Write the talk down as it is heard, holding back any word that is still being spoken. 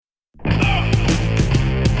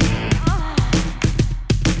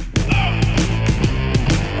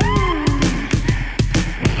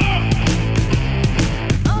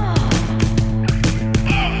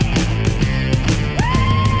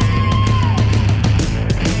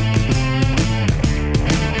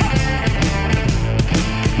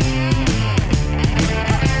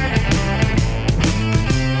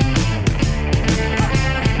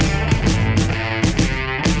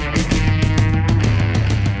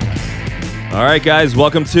All right, guys,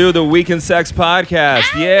 welcome to the Week in Sex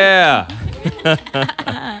podcast. Yeah.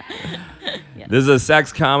 This is a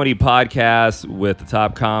sex comedy podcast with the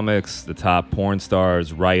top comics, the top porn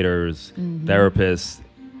stars, writers, therapists,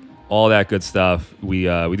 all that good stuff. We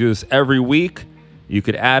do this every week. You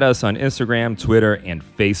could add us on Instagram, Twitter, and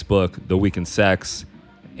Facebook, The Week in Sex,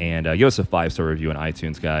 and give us a 5-star review on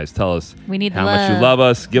iTunes, guys. Tell us how much you love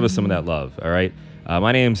us. Give us some of that love, all right?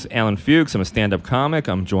 My name's Alan Fuchs. I'm a stand-up comic.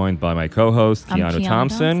 I'm joined by my co-host, Keanu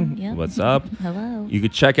Thompson. Yep. What's up? Hello. You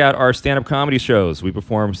could check out our stand-up comedy shows. We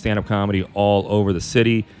perform stand-up comedy all over the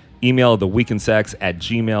city. Email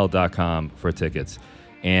theweekinsex@gmail.com for tickets.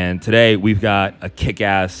 And today, we've got a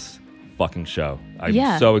kick-ass fucking show.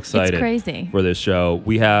 I'm so excited for this show.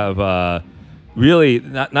 We have really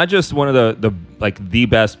not just one of the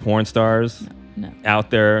best porn stars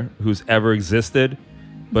out there who's ever existed,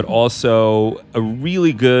 but also a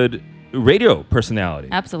really good radio personality.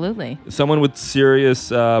 Absolutely. Someone with serious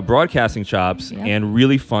broadcasting chops and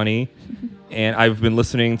really funny. And I've been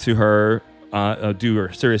listening to her do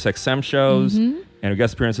her Sirius XM shows and her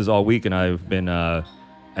guest appearances all week, and I've been I'm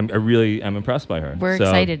impressed by her. We're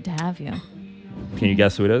excited to have you. Can you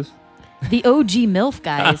guess who it is? The OG MILF,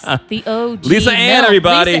 guys. The OG Lisa Ann, MILF.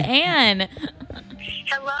 everybody. Lisa Ann.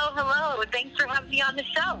 Hello. Thanks for having me on the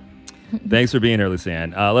show. Thanks for being here, Lisa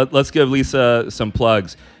Ann. Let's give Lisa some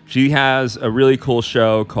plugs. She has a really cool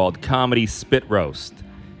show called Comedy Spit Roast.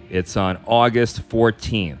 It's on August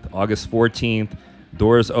 14th. August 14th.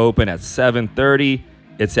 Doors open at 7:30.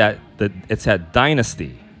 It's at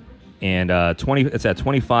Dynasty, and it's at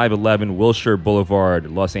 2511 Wilshire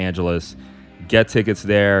Boulevard, Los Angeles. Get tickets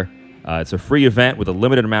there. It's a free event with a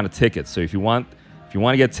limited amount of tickets. So if you want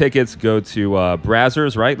to get tickets, go to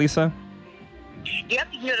Brazzers, right, Lisa? Yep,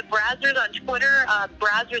 you can go to Brazzers on Twitter,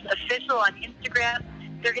 Brazzers Official on Instagram.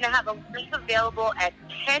 They're going to have a link available at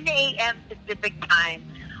 10 a.m. Pacific time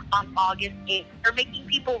on August 8th. They're making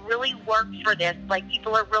people really work for this. Like,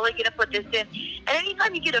 people are really going to put this in. And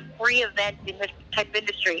anytime you get a free event in this type of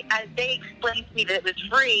industry, as they explained to me that it was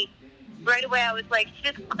free, right away I was like,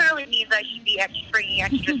 this clearly means I should be bringing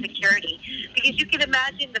extra security. Because you can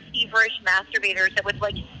imagine the feverish masturbators that would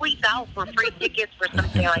sleep out for free tickets for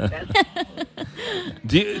something like this.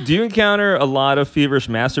 Do you encounter a lot of feverish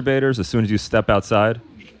masturbators as soon as you step outside?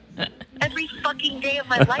 Every fucking day of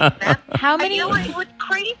my life, man. How many? And what's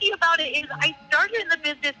crazy about it is I started in the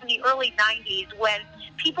business in the early 90s when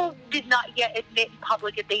people did not yet admit in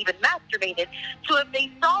public that they even masturbated. So if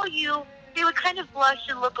they saw you, they would kind of blush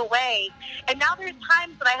and look away. And now there's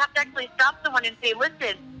times that I have to actually stop someone and say,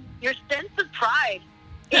 listen, your sense of pride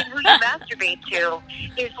in who you masturbate to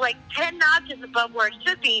is 10 notches above where it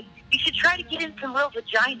should be. You should try to get in some real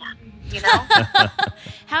vagina, you know?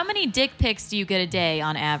 How many dick pics do you get a day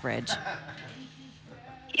on average?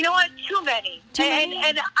 You know what? Too many.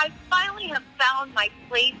 And I finally have found my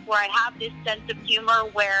place where I have this sense of humor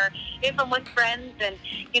where if I'm with friends and,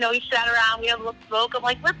 we sat around, we have a little smoke, I'm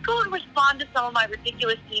like, let's go and respond to some of my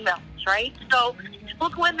ridiculous emails, right? So we'll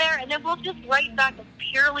go in there and then we'll just write back a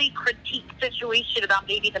purely critique situation about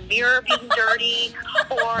maybe the mirror being dirty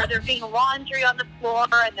or there being laundry on the floor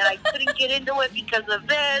and then I couldn't get into it because of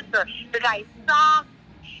this or the guy's socks,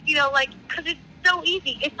 because it's so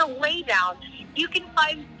easy. It's a lay down. You can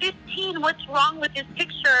find 15 what's wrong with this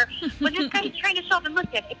picture when this guy's trying to show up. And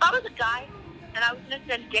listen, if I was a guy and I was going to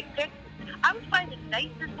send dick pics, I would find the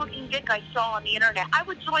nicest looking dick I saw on the internet. I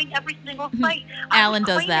would join every single site. Alan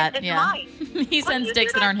does that, yeah. He sends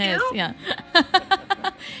dicks that aren't his, yeah.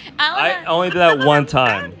 I only did that one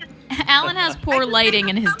time. Alan has poor lighting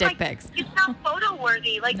in his dick pics. It's not photo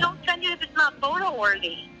worthy. Don't send it if it's not photo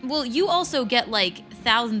worthy. Well, you also get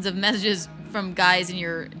thousands of messages from guys in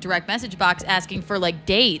your direct message box asking for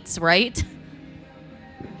dates, right?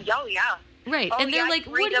 Oh yeah. Right, and they're like,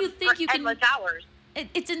 "What do you think you can?" Hours.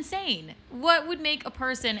 It's insane. What would make a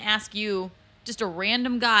person ask you, just a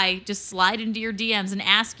random guy, just slide into your DMs and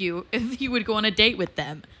ask you if you would go on a date with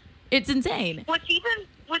them? It's insane. What's even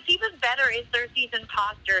better is there's these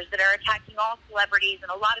imposters that are attacking all celebrities and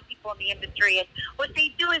a lot of people in the industry. And what they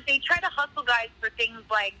do is they try to hustle guys for things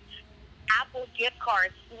like Apple gift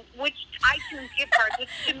cards, iTunes gift cards, which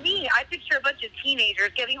to me, I picture a bunch of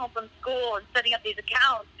teenagers getting home from school and setting up these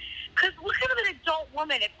accounts. Because what kind of an adult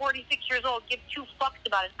woman at 46 years old gives two fucks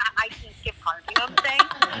about an iTunes gift card? You know what I'm saying?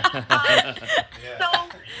 But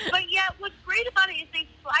what's great about it is they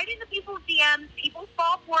slide into people's DMs, people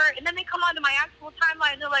fall for it, and then they come onto my actual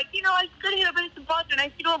timeline and they're like, I was going to hit up this imposter. And I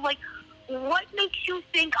see them what makes you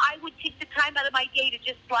think I would take the time out of my day to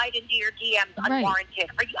just slide into your DMs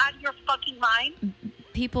unwarranted? Are you out of your fucking mind?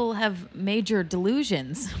 People have major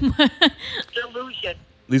delusions. Delusion.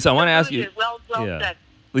 Lisa, I want to ask you. Well, Well Yeah. said.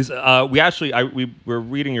 Lisa, we're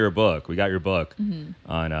reading your book. We got your book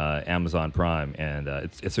on Amazon Prime, and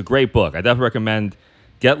it's a great book. I definitely recommend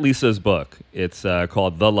get Lisa's book. It's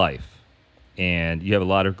called The Life, and you have a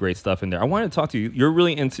lot of great stuff in there. I wanted to talk to you. You're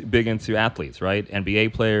really big into athletes, right?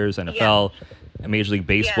 NBA players, NFL, Major League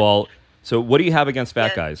Baseball. So, what do you have against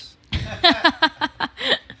fat guys?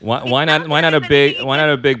 Why not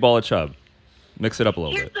a big ball of chub? Mix it up a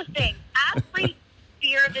little bit. Here's the thing: athletes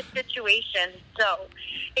fear the situation. So,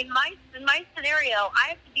 in my scenario, I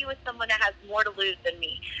have to be with someone that has more to lose than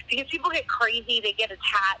me. Because people get crazy, they get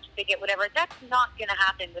attached, they get whatever. That's not going to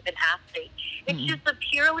happen with an athlete. It's just a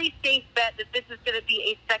purely safe bet that this is going to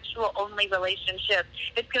be a sexual-only relationship.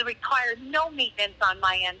 It's going to require no maintenance on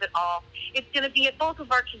my end at all. It's going to be at both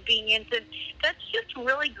of our convenience, and that's just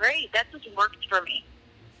really great. That just works for me.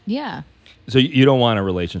 Yeah. So you don't want a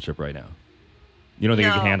relationship right now? You don't think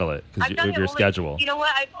you No. can handle it because of your schedule? You know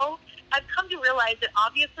what? I've come to realize that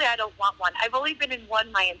obviously I don't want one. I've only been in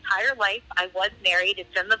one my entire life. I was married.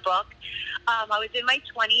 It's in the book. I was in my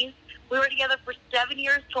 20s. We were together for 7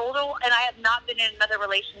 years total, and I have not been in another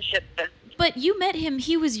relationship since. But you met him.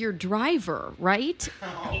 He was your driver, right?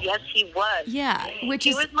 Yes, he was. Yeah.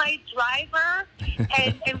 He was my driver,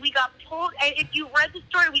 and we got pulled. And if you read the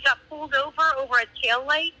story, we got pulled over a tail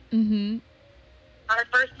light. Mm-hmm. Our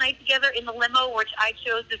first night together in the limo, which I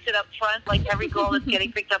chose to sit up front, like every girl that's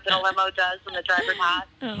getting picked up in a limo does when the driver's hot.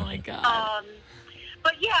 Oh my God.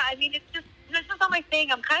 But yeah, I mean, this is not my thing.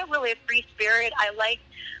 I'm kind of really a free spirit. I like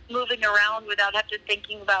moving around without having to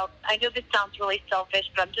thinking about. I know this sounds really selfish,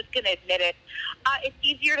 but I'm just going to admit it. It's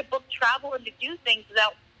easier to book travel and to do things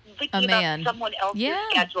without thinking about someone else's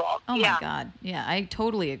schedule. Oh my God. Yeah, I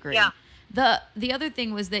totally agree. Yeah. The other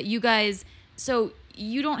thing was that you guys, so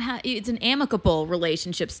you don't have, it's an amicable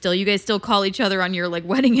relationship still. You guys still call each other on your like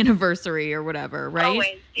wedding anniversary or whatever, right?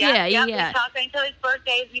 Always. Yeah. Yeah. We talk until his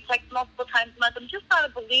birthdays. We text multiple times a month. I'm just not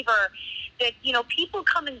a believer that, people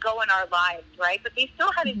come and go in our lives, right? But they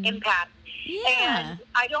still had an impact. Yeah. And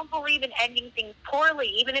I don't believe in ending things poorly,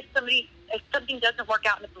 even if something doesn't work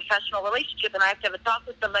out in a professional relationship and I have to have a talk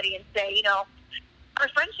with somebody and say, our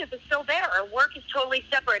friendship is still there. Our work is totally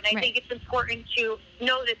separate. And I think it's important to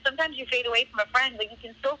know that sometimes you fade away from a friend, but you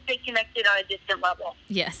can still stay connected on a distant level.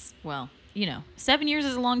 Yes. Well, 7 years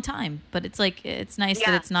is a long time, but it's like, it's nice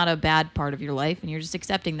that it's not a bad part of your life and you're just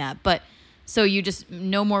accepting that. But so you just,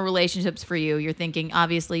 no more relationships for you. You're thinking,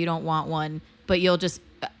 obviously you don't want one, but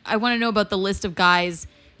I want to know about the list of guys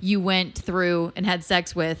you went through and had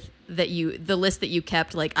sex with the list that you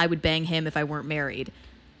kept, like I would bang him if I weren't married.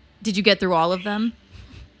 Did you get through all of them?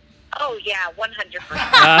 Oh, yeah,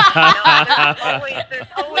 100%. There's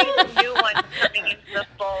always a new one coming into the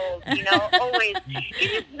fold, always.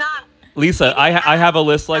 It is not. Lisa, I have a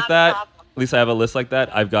list like that. Lisa, I have a list like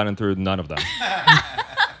that. I've gotten through none of them.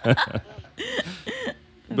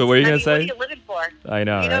 But what are you going to say? What are you living for? I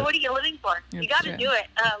know, right? What are you living for? You got to do it.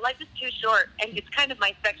 Life is too short, and it's kind of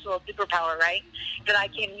my sexual superpower, right? That I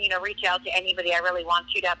can, reach out to anybody I really want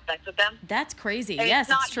to have sex with them. That's crazy. And yes,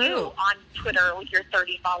 it's true. You on Twitter with your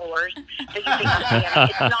 30 followers that you think I'm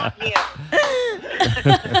It's not you.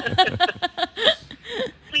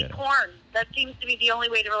 Tweet porn. That seems to be the only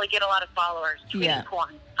way to really get a lot of followers. Tweet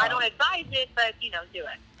porn. I don't advise it, but, do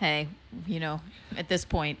it. Hey, at this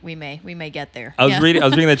point, we may get there. I was reading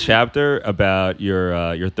the chapter about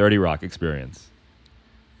your 30 Rock experience,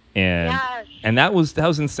 and that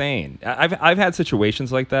was insane. I've had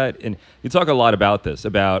situations like that, and you talk a lot about this,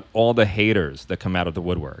 about all the haters that come out of the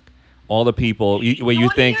woodwork, all the people you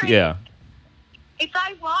think. It's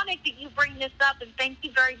ironic that you bring this up, and thank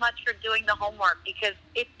you very much for doing the homework, because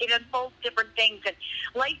it unfolds different things, and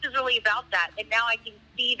life is really about that. And now I can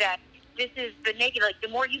see that this is the negative. Like, the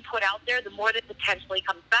more you put out there, the more that potentially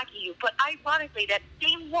comes back at you. But ironically, that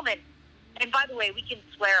same woman, and by the way, we can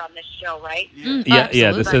swear on this show, right?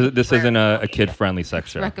 Yeah. This isn't a kid-friendly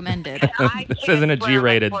sex show. Recommended. This isn't a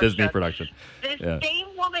G-rated Disney production. This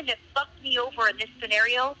same woman that fucked me over in this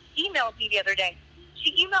scenario emailed me the other day.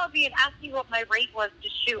 She emailed me and asked me what my rate was to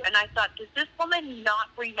shoot, and I thought, does this woman not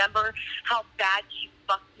remember how bad she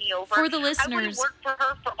fucked me over? For the I would have listeners, worked for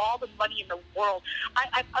her for all the money in the world.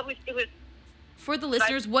 It was. For the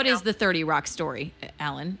listeners, what is the 30 Rock story,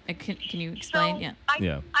 Alan? Can you explain? So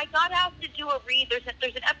I got asked to do a read. There's an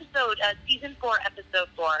episode, season 4, episode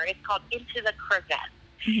 4. It's called Into the Crevette,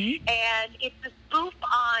 and it's a spoof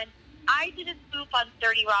on. I did a spoof on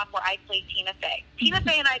 30 Rock where I played Tina Fey. Tina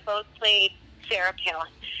Fey and I both played Sarah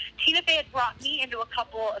Palin. Tina Fey had brought me into a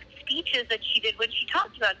couple of speeches that she did when she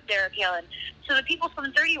talked about Sarah Palin. So the people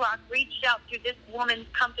from 30 Rock reached out to this woman's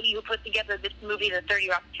company who put together this movie, the 30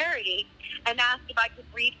 Rock Charity, and asked if I could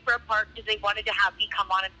read for a part because they wanted to have me come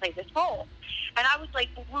on and play this role. And I was like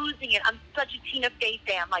losing it. I'm such a Tina Fey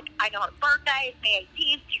fan. Like, I know her birthday, May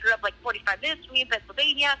 18th. She grew up like 45 minutes from me in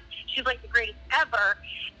Pennsylvania. She's like the greatest ever.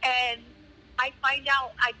 And I find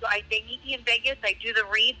out, they meet me in Vegas. I do the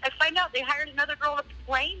read. I find out they hired another girl to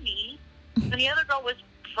play me. And the other girl was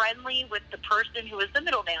friendly with the person who was the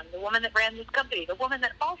middleman, the woman that ran this company, the woman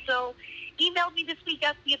that also emailed me this week,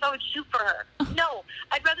 asked me if I would shoot for her. No,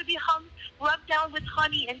 I'd rather be rubbed down with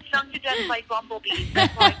honey and sung to death by bumblebees.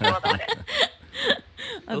 That's what I feel about it.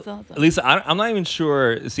 That's awesome. Lisa, I'm not even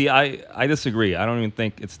sure. See, I disagree. I don't even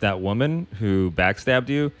think it's that woman who backstabbed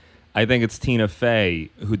you. I think it's Tina Fey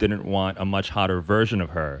who didn't want a much hotter version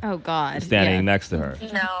of her. Oh God, standing next to her.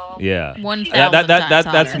 No. Yeah. 1,000 That's times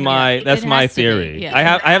that's my has to be, theory.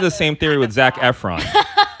 yeah. I have the same theory with Zac Efron.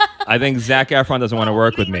 I think Zac Efron doesn't want to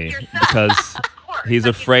work with me because he's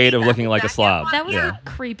afraid of looking like a slob. That was Yeah. the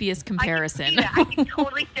creepiest comparison. I can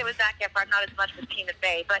totally stay with Zac Efron, not as much with Tina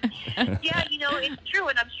Fey. But, yeah, it's true,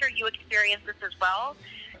 and I'm sure you experience this as well.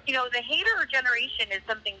 The hater generation is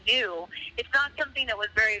something new. It's not something that was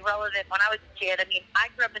very relevant when I was a kid. I mean, I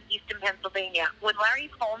grew up in Easton, Pennsylvania. When Larry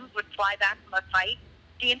Holmes would fly back from a fight,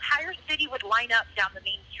 the entire city would line up down the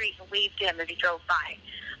main street and wave to him as he drove by.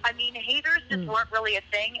 I mean, haters just weren't really a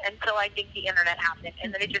thing until I think the internet happened,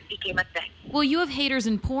 and then it just became a thing. Well, you have haters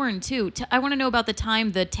in porn, too. I want to know about the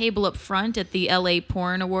time the table up front at the LA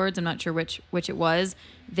Porn Awards, I'm not sure which it was,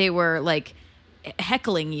 they were, like,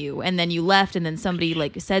 heckling you, and then you left, and then somebody,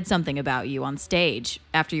 like, said something about you on stage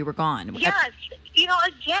after you were gone. Yes.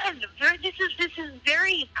 Again, this is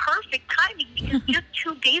very perfect timing because just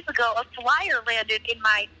 2 days ago, a flyer landed in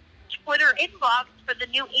my Twitter inbox for the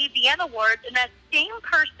new AVN Awards, and that same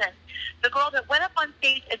person, the girl that went up on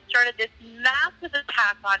stage and started this massive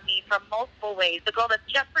attack on me from multiple ways, the girl that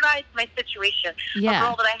jeopardized my situation, a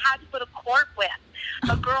girl that I had to go to court with,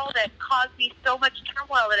 a girl that caused me so much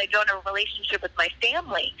turmoil that I don't have a relationship with my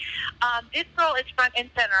family. This girl is front and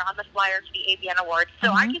center on the flyer to the AVN Awards.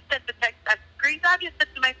 So I just sent the text, I screenshot it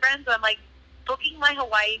to my friends, and I'm like, booking my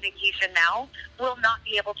Hawaii vacation now will not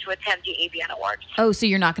be able to attend the AVN Awards. Oh, so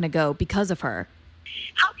you're not going to go because of her?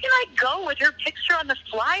 How can I go with her picture on the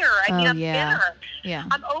flyer? I mean, I'm bitter. Yeah.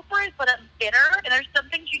 I'm over it, but I'm bitter, and there's some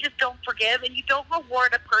things you just don't forgive, and you don't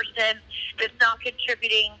reward a person that's not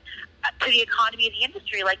contributing to the economy of the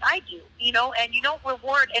industry like I do, and you don't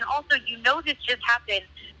reward, and also this just happened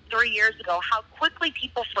 3 years ago, how quickly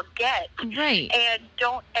people forget and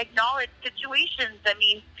don't acknowledge situations. I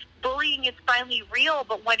mean, bullying is finally real,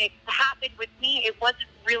 but when it happened with me, it wasn't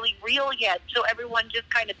really real yet. So everyone just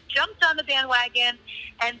kind of jumped on the bandwagon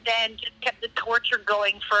and then just kept the torture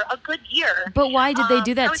going for a good year. But why did they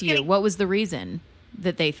do that to you? What was the reason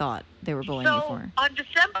that they thought they were bullying you for? On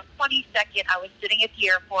December 22nd, I was sitting at the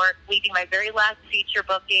airport, leaving my very last feature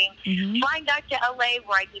booking, flying back to LA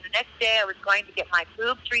where I knew the next day I was going to get my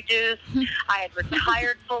boobs reduced. I had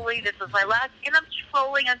retired fully. This was my last, and I'm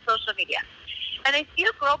trolling on social media. And I see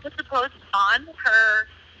a girl put the post on her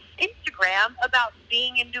Instagram about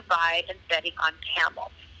being in Dubai and betting on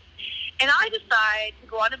camels. And I decide to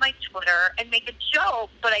go onto my Twitter and make a joke,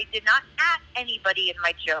 but I did not at anybody in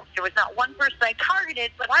my joke. There was not one person I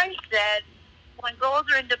targeted, but I said, when girls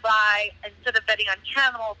are in Dubai, instead of betting on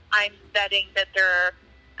camels, I'm betting that they're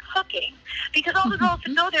hooking. Because all the girls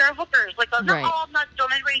that go there are hookers. Like, don't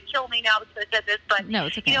everybody kill me now because I said this, but, no,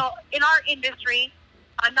 it's okay. In our industry,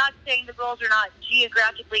 I'm not saying the girls are not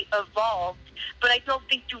geographically evolved, but I don't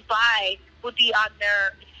think Dubai would be on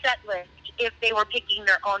their set list if they were picking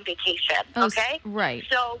their own vacation, okay? Right.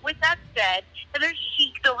 So with that said, and there's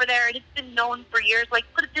sheiks over there, and it's been known for years. Like,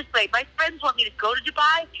 put it this way, my friends want me to go to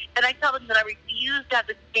Dubai, and I tell them that I refuse to have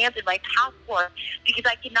the stamp in my passport because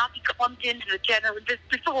I cannot be clumped into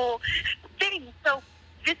this whole thing. So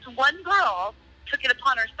this one girl took it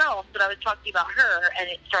upon herself that I was talking about her, and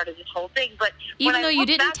it started this whole thing. But even though you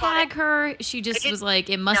didn't tag her, she just was like,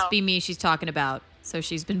 it must be me she's talking about. So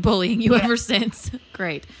she's been bullying you ever since.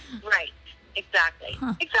 Great. Right. Exactly.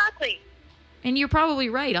 Huh. Exactly. And you're probably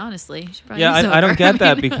right, honestly. Yeah, I don't get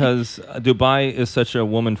that because Dubai is such a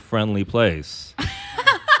woman-friendly place.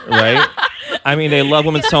 Right? I mean, they love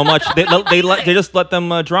women so much. They just let them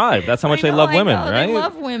drive. That's how much they love women, right? They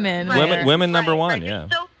love women. Women number one, yeah.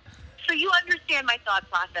 So you understand my thought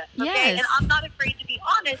process, okay? Yes. And I'm not afraid to be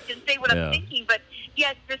honest and say what I'm thinking. But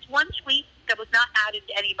yes, this one tweet that was not added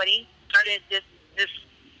to anybody started this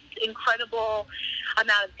incredible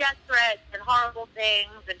amount of death threats and horrible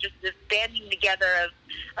things and just this banding together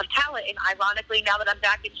of talent. And ironically, now that I'm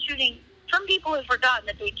back in shooting, some people have forgotten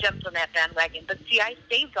that they jumped on that bandwagon. But see, I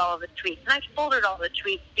saved all of the tweets, and I folded all the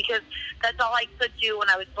tweets because that's all I could do when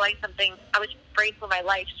I was doing something. I was afraid for my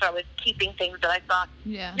life, so I was keeping things that I thought.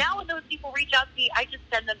 Yeah. Now when those people reach out to me, I just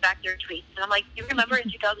send them back their tweets. And I'm like, you remember in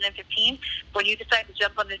 2015 when you decided to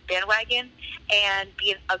jump on this bandwagon and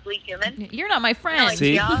be an ugly human? You're not my friend. Like,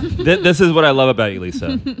 See, yeah. this is what I love about you,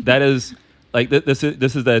 Lisa. That is, like, this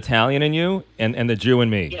is the Italian in you and the Jew in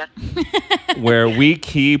me. Yeah. Where we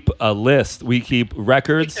keep a list. We keep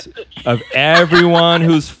records of everyone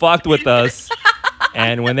who's fucked with us.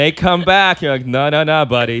 And when they come back, you're like, no,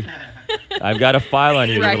 buddy. I've got a file on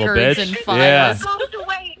you, you little Records bitch. and files. Yeah. It goes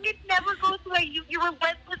away. It never goes away. You're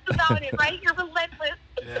relentless about it, right? You're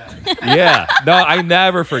relentless. Yeah. No, I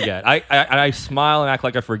never forget. I smile and act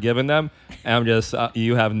like I've forgiven them. And I'm just,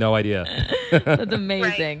 you have no idea. That's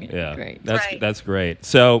amazing. Right. Yeah. Great. That's great.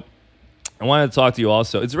 So I wanted to talk to you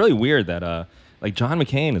also. It's really weird that like John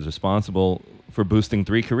McCain is responsible for boosting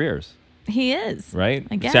 3 careers. He is. Right?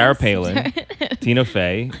 I guess. Sarah Palin, Tina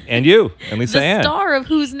Fey, and you, and Lisa The Ann. star of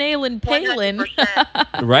Who's Nailin' Palin.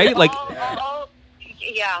 100%. Right? Like,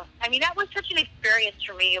 Yeah, I mean that was such an experience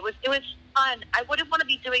for me. It was fun. I wouldn't want to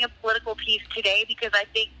be doing a political piece today because I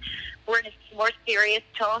think we're in a more serious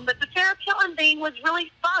tone. But the Sarah Palin thing was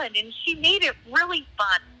really fun, and she made it really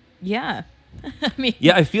fun. Yeah. I mean,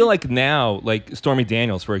 yeah, I feel like now, like Stormy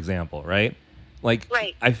Daniels, for example, right? Like,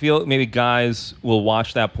 Right. I feel maybe guys will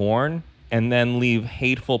watch that porn and then leave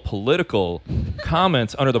hateful political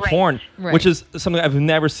comments under the Right. porn, Right. which is something I've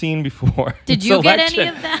never seen before. Did in you get any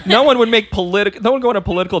selection. of that? No one would make no one go on a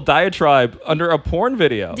political diatribe under a porn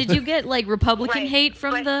video. did you get like Republican Right. hate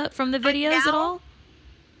from But- the videos at now- all?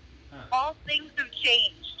 All things have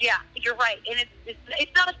changed. Yeah, you're right, and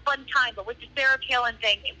it's not a fun time. But with the Sarah Palin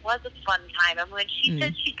thing, it was a fun time. And when she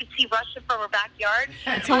said she could see Russia from her backyard, It's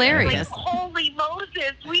I was hilarious. Like, holy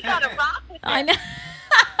Moses, we gotta rock with I this. know.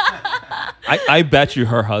 I bet you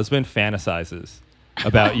her husband fantasizes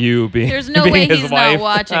about you being There's no being way his he's wife. not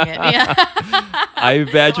watching it. Yeah. I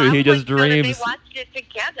bet So you I he would just like to know that dreams. They watched it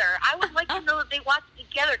together. I would like to know that they watched it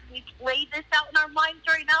together. Can we play this out in our minds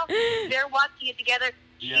right now? They're watching it together.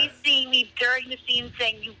 Yes. She's seeing me during the scene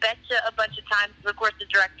saying, "You betcha," a bunch of times. Of course, the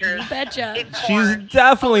director. You betcha. in She's porn.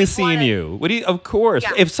 definitely Always seen wanted- you. What do you? Of course.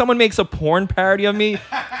 Yeah. If someone makes a porn parody of me,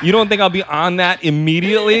 you don't think I'll be on that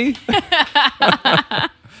immediately?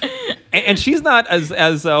 And she's not as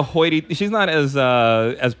hoity. She's not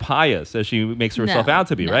as pious as she makes herself No, out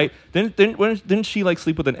to be, no. right? Didn't she like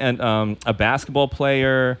sleep with a basketball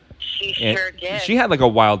player? She And sure did. She had like a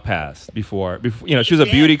wild past before. You know, she was a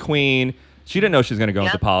did. beauty queen. She didn't know she was going to go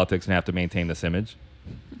into Yep. politics and have to maintain this image.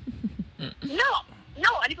 No,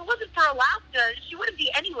 and if it wasn't for Alaska, she wouldn't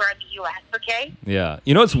be anywhere in the U.S., okay? Yeah.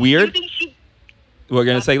 You know what's You weird? think she, We're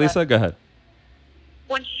going to say, Lisa? Go ahead.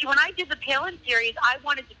 when I did the Palin series, I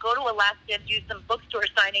wanted to go to Alaska and do some bookstore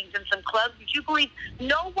signings and some clubs. Would you believe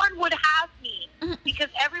no one would have me because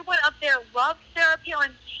everyone up there loved Sarah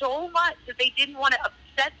Palin so much that they didn't want to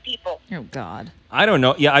upset people. Oh God. I don't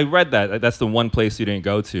know. Yeah, I read that. That's the one place you didn't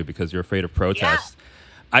go to because you're afraid of protests.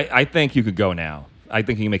 I think you could go now. I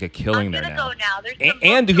think you can make a killing I'm there gonna now. go now. There's some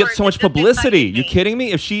And you get bookstores so much that just publicity. excited You me. kidding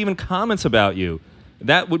me? If she even comments about you,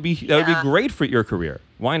 that would be Yeah. great for your career.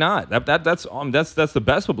 Why not? That's the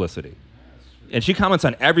best publicity. And she comments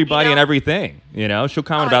on everybody You know- and everything. You know, she'll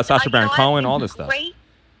comment about Sacha Baron Cohen, all this stuff. Great.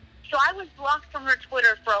 So I was blocked from her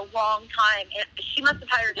Twitter for a long time, and she must have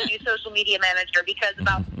hired a new social media manager because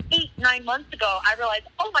about 8-9 months ago, I realized,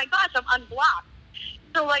 oh my gosh, I'm unblocked.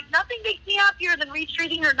 So like nothing makes me happier than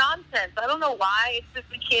retweeting her nonsense. I don't know why. It's just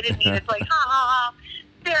the kid in me that's like, ha ha ha,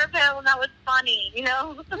 Sarah Palin, that was funny, you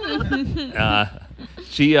know?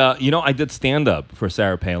 She, I did stand up for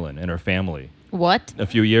Sarah Palin and her family What? a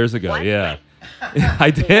few years ago. What? Yeah,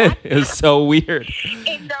 I did. It was so weird.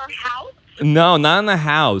 In their house? No, not in the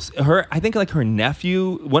house. I think like her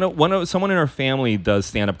nephew, someone in her family does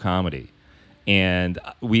stand up comedy, and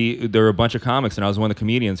there were a bunch of comics, and I was one of the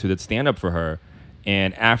comedians who did stand up for her.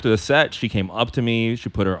 And after the set, she came up to me, she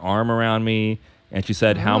put her arm around me, and she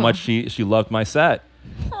said how much she loved my set.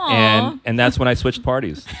 Aw. And that's when I switched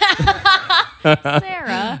parties.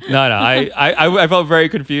 Sarah. No, I felt very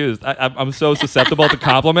confused. I'm so susceptible to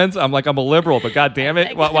compliments. I'm like, I'm a liberal, but God damn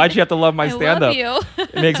it, why'd she have to love my I stand-up? love you.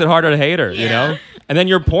 It makes it harder to hate her, you know? And then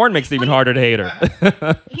your porn makes it even harder to hate her.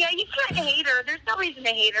 Yeah, you can't hate her. There's no reason to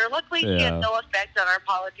hate her. Luckily, she Yeah. has no effect on our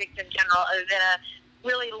politics in general other than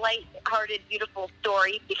really light-hearted, beautiful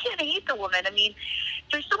story. You can't hate the woman. I mean,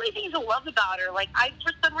 there's so many things to love about her. Like, I,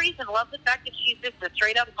 for some reason, love the fact that she's just a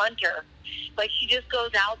straight-up hunter. Like, she just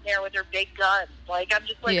goes out there with her big guns. Like, I'm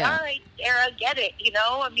just like, all right, Sarah, get it, you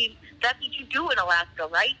know? I mean, that's what you do in Alaska,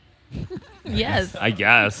 right? Yes. I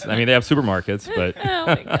guess. I mean, they have supermarkets, but Oh,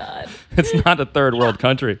 my God. it's not a third world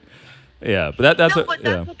country. Yeah, but that's what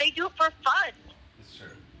they do it for fun.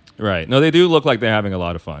 Right. No, they do look like they're having a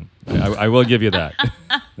lot of fun. I will give you that.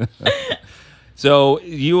 So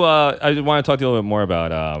you, I want to talk to you a little bit more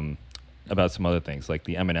about some other things, like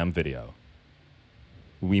the Eminem video,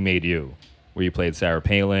 "We Made You," where you played Sarah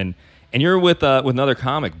Palin, and you're with another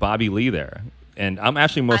comic, Bobby Lee, there. And I'm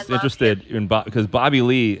actually most interested in because Bobby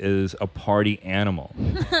Lee is a party animal.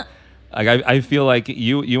 Like I feel like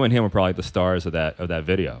you and him are probably the stars of that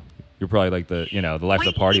video. You're probably like the life of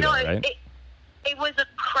the party there, right? It was a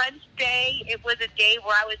crunch day. It was a day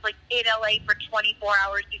where I was like in LA for 24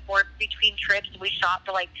 hours between trips. We shot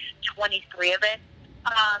for like 23 of it.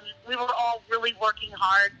 We were all really working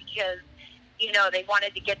hard because they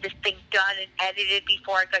wanted to get this thing done and edited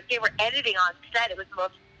before I got. They were editing on set. It was the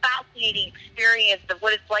most fascinating experience of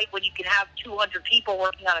what it's like when you can have 200 people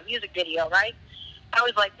working on a music video, right? I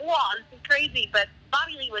was like, wow, this is crazy. But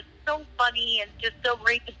Bobby Lee was so funny and just so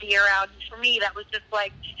great to be around. And for me, that was just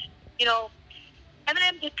like,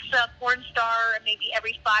 Eminem picks a porn star maybe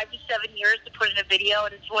every 5 to 7 years to put in a video,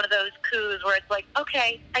 and it's one of those coups where it's like,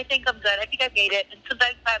 okay, I think I'm good. I think I made it. And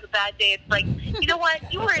sometimes if I have a bad day, it's like, you know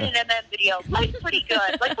what? You were in an Eminem video. Life's pretty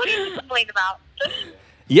good. Like, what do you complain about?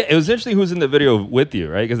 Yeah, it was interesting who's in the video with you,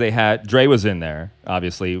 right? Because they had Dre was in there,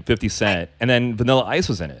 obviously, 50 Cent, right. And then Vanilla Ice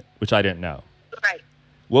was in it, which I didn't know. Right.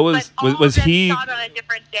 What was he? Shot on a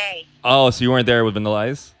different day. Oh, so you weren't there with Vanilla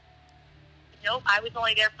Ice? Nope, I was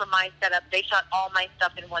only there for my setup. They shot all my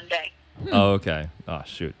stuff in one day. Oh, okay. Oh,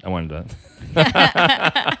 shoot. I wanted to.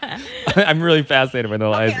 I'm really fascinated by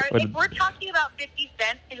Vanilla Ice. If we're talking about 50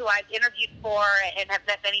 Cent, who I've interviewed for and have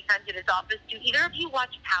met many times in his office, do either of you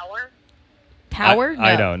watch Power? Power?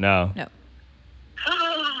 I don't know. No.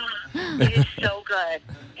 It is so good.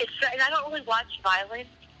 And I don't really watch violence.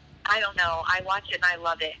 I don't know. I watch it and I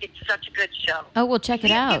love it. It's such a good show. Oh, we'll check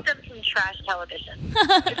it out. Give them some trash television.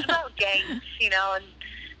 It's about gangs, and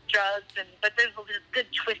drugs, but there's good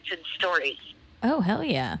twists and stories. Oh, hell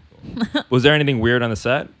yeah. Was there anything weird on the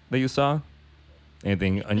set that you saw?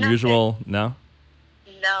 Anything unusual? Nothing. No?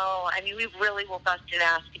 No. I mean, we really were busting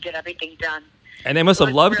ass to get everything done. And they must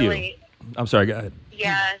have loved you. I'm sorry, go ahead.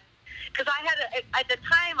 Yeah. Because at the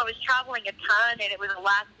time, I was traveling a ton, and it was a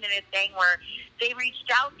last-minute thing where they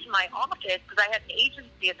reached out to my office, because I had an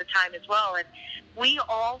agency at the time as well, and we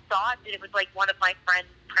all thought that it was like one of my friends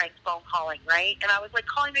prank phone calling, right? And I was like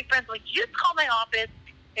calling my friends, like, just call my office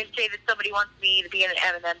and say that somebody wants me to be in an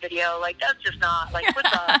Eminem video. Like, that's just not, like,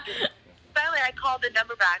 what's up? Finally, I called the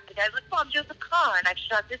number back. The guy's like, well, I'm Joseph Kahn. I've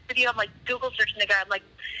shot this video. I'm like, Google searching the guy. I'm like,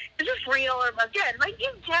 is this real? Or again, like,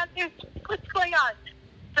 what's going on?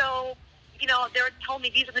 So, they told me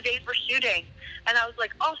these are the days we're shooting. And I was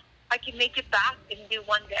like, oh, I can make it back and do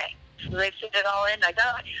one day. So they fit it all in. I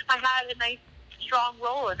had a nice, strong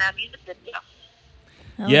role in that music video.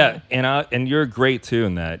 Yeah, and you're great, too,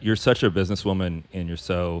 in that you're such a businesswoman and you're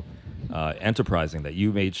so enterprising that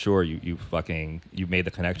you made sure you made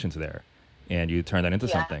the connections there and you turned that into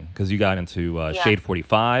something. Because you got into Shade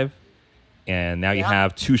 45, and now you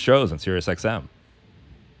have 2 shows on SiriusXM.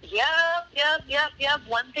 Yep.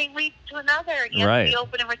 One thing leads to another. And you have to be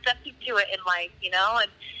open and receptive to it in life, And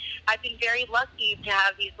I've been very lucky to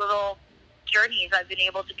have these little journeys I've been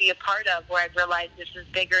able to be a part of where I've realized this is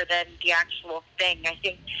bigger than the actual thing. I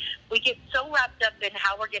think we get so wrapped up in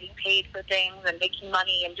how we're getting paid for things and making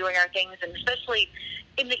money and doing our things, and especially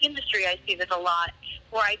in the industry, I see this a lot,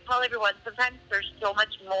 where I tell everyone sometimes there's so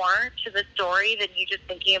much more to the story than you just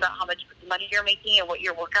thinking about how much money you're making and what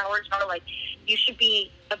your work hours are. Like, you should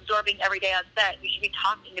be absorbing every day on set. You should be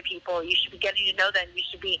talking to people. You should be getting to know them. You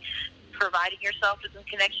should be providing yourself with some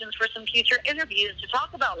connections for some future interviews to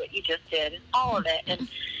talk about what you just did, all of it. And,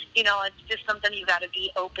 it's just something you got to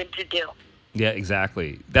be open to do. Yeah,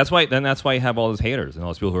 exactly. That's why you have all those haters and all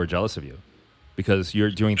those people who are jealous of you, because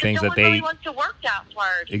you're doing things that they really wants to work that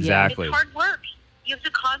hard. Exactly. It's hard work. You have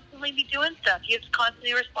to constantly be doing stuff. You have to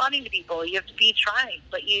constantly responding to people. You have to be trying,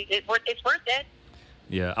 but it's worth it.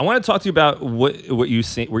 Yeah, I want to talk to you about what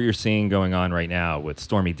you're seeing going on right now with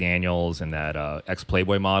Stormy Daniels and that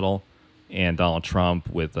ex-Playboy model, and Donald Trump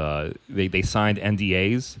with they signed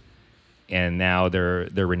NDAs, and now they're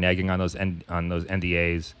reneging on those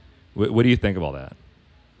NDAs. What do you think of all that?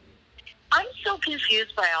 I'm so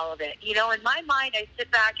confused by all of it. In my mind, I sit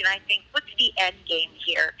back and I think, what's the end game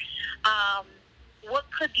here? what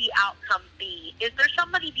could the outcome be? Is there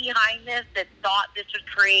somebody behind this that thought this would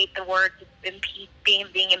create the words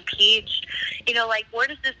being impeached? You know, like, where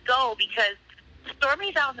does this go? Because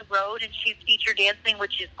Stormy's out on the road and she's feature dancing,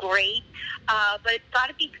 which is great, but it's got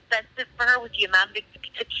to be expensive for her with the amount of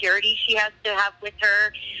security she has to have with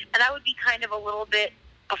her. And I would be kind of a little bit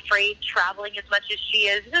afraid traveling as much as she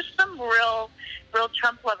is. There's some real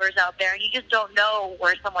Trump lovers out there, and you just don't know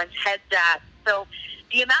where someone's head's at. So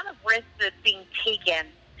the amount of risk that's being taken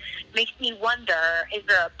makes me wonder, is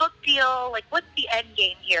there a book deal? Like, what's the end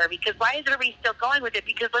game here? Because why is everybody still going with it?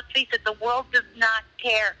 Because let's face it, the world does not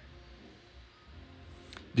care.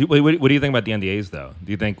 What do you think about the NDAs, though?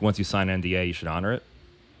 Do you think once you sign an NDA, you should honor it?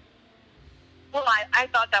 Well, I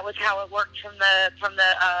thought that was how it worked from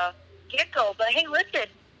the get-go. But hey, listen,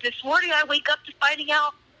 this morning I wake up to finding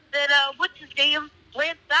out that what's his name,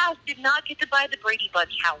 Lance Bass, did not get to buy the Brady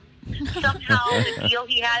Bunch house. Somehow the deal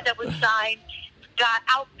he had that was signed got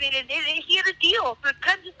outbid, and he had a deal. So it's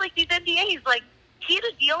kind of just like these NDAs. Like, he had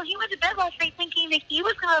a deal. He went to bed last night thinking that he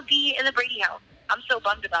was going to be in the Brady house. I'm so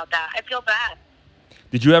bummed about that. I feel bad.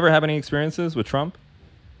 Did you ever have any experiences with Trump?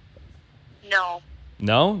 No.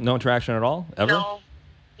 No? No interaction at all? Ever?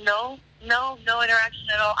 No interaction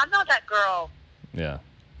at all. I'm not that girl. Yeah.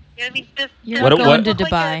 You know what I mean? You're not going to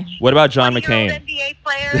Dubai. What about John 20-year-old McCain? NBA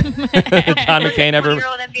player. John McCain ever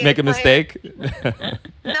make a mistake?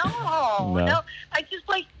 No. I just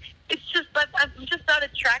it's just like, I'm just not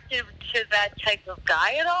attracted to that type of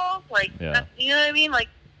guy at all. Like, Yeah. You know what I mean? Like,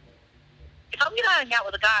 if I'm going to hang out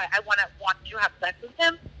with a guy, I want to have sex with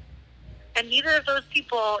him. And neither of those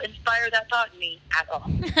people inspire that thought in me at all.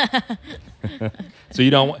 So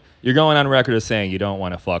you're going on record as saying you don't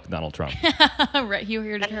want to fuck Donald Trump. Right, you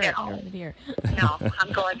heard it here. No,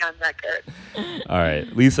 I'm going on record. All right.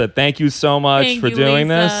 Lisa, thank you so much for doing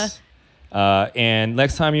Lisa. this. And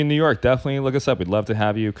next time you're in New York, definitely look us up. We'd love to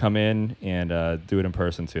have you come in and do it in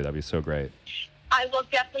person, too. That'd be so great. I will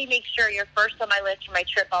definitely make sure you're first on my list for my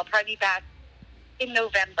trip. I'll probably be back in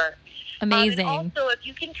November. Amazing. And also, if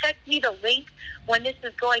you can text me the link when this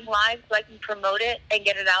is going live so I can promote it and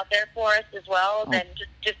get it out there for us as well, then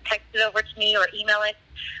just text it over to me or email it,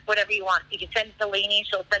 whatever you want. You can send it to Lainey.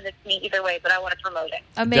 She'll send it to me either way, but I want to promote it.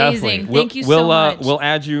 Amazing. Thank you so much. We'll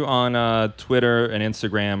add you on Twitter and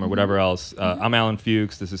Instagram or whatever else. I'm Alan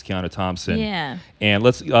Fuchs. This is Kiana Thompson. Yeah. And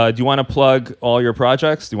let's. Do you want to plug all your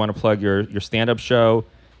projects? Do you want to plug your stand-up show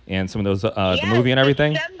and some of those, the movie and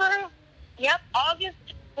everything? August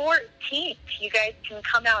 14th, you guys can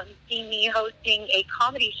come out and see me hosting a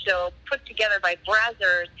comedy show put together by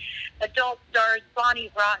Brazzers. Adult stars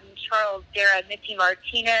Bonnie Rotten, Charles Dara, and Missy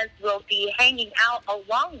Martinez will be hanging out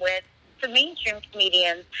along with some mainstream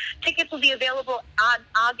comedians. Tickets will be available on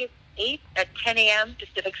August 8th at 10 a.m.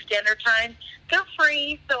 Pacific Standard Time. They're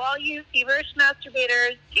free, so all you feverish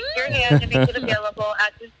masturbators, take your hand and make it available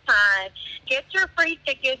at this time. Get your free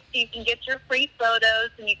tickets so you can get your free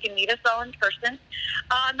photos and you can meet us all in person.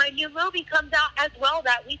 My new movie comes out as well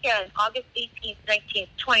that weekend, August 18th, 19th,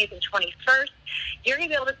 20th, and 21st. You're going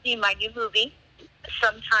to be able to see my new movie,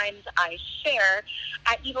 Sometimes I Share,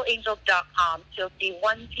 at evilangels.com. So you'll see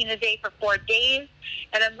one scene a day for 4 days.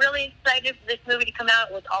 And I'm really excited for this movie to come out.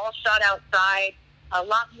 It was all shot outside. A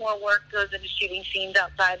lot more work goes into shooting scenes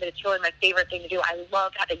outside, but it's really my favorite thing to do. I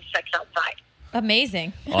love having sex outside.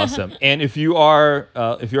 Amazing. Awesome. And if you're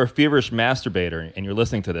a feverish masturbator and you're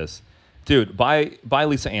listening to this, dude, buy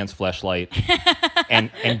Lisa Ann's Fleshlight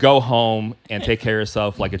and go home and take care of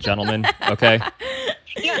yourself like a gentleman, okay?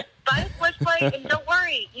 Yeah, buy a Fleshlight and don't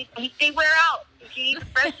worry. They wear out. If you need a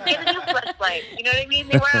fresh, get a new Fleshlight. You know what I mean?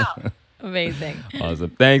 They wear out. Amazing.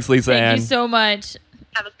 Awesome. Thanks, Lisa Ann. Thank you so much.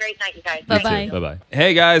 Have a great night, you guys. Bye-bye. Bye-bye.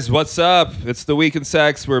 Hey, guys, what's up? It's the Week in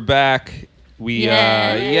Sex. We're back. Yay!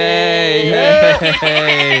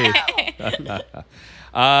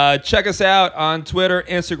 Check us out on Twitter,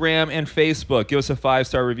 Instagram, and Facebook. Give us a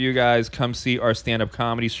 5-star review, guys. Come see our stand-up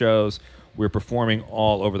comedy shows. We're performing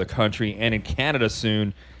all over the country and in Canada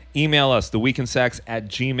soon. Email us,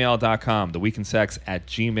 theweekinsex@gmail.com.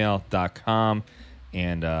 Theweekinsex@gmail.com.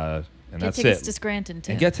 And that's it. Get tickets to Scranton,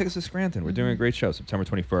 too. And get tickets to Scranton. We're doing a great show, September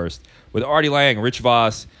 21st, with Artie Lang, Rich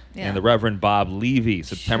Voss, and the Reverend Bob Levy.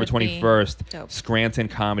 September 21st, Scranton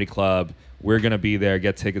Comedy Club. We're going to be there.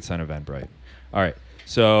 Get tickets on Eventbrite. All right.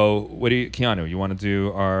 So, Keanu, you want to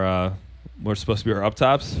do our... we're supposed to be our up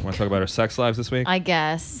tops. Want to talk about our sex lives this week? I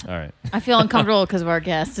guess. All right. I feel uncomfortable because of our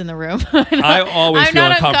guests in the room. I always feel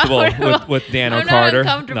uncomfortable with Dan O'Carter.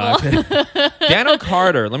 Dan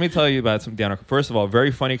O'Carter. Let me tell you about some Dan O'Carter. First of all,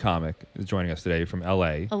 very funny comic is joining us today from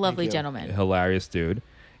L.A. A lovely gentleman. Hilarious dude.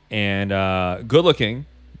 And good looking.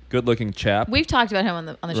 good-looking chap. We've talked about him on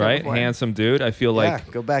the show right? before. Handsome dude. I feel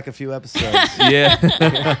like go back a few episodes.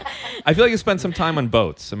 yeah. I feel like you spend some time on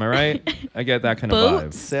boats. Am I right? I get that kind of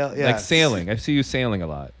Boats? vibe. Like sailing. I see you sailing a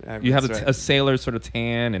lot. You have right. a sailor sort of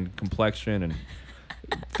tan and complexion and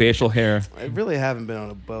facial hair. I really haven't been on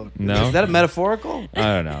a boat. No? Is that a metaphorical? I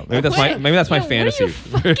don't know. Maybe that's my fantasy.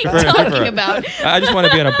 What are you fucking talking about? I just want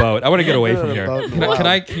to be on a boat. I want to get away Been from on a here. boat in a Can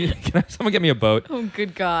while. I someone get me a boat? Oh,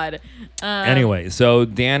 good God. Anyway, so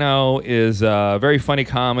Dano is a very funny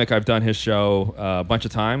comic. I've done his show a bunch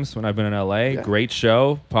of times when I've been in LA. Yeah. Great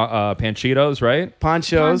show. Panchitos, right?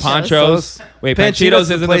 Ponchos. Wait, Panchitos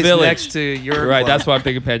is in the place village. next to your Right, club. that's why I'm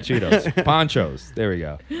thinking Panchitos. Ponchos. There we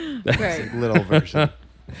go. Right. Little version.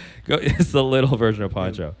 It's the little version of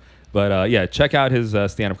Poncho. But yeah, check out his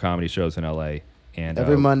stand-up comedy shows in LA. And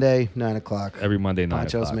Every Monday, 9 o'clock. Every Monday, 9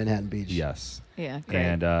 Ponchos, o'clock. Manhattan Beach. Yes. Yeah, great.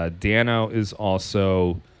 And Dano is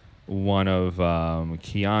also one of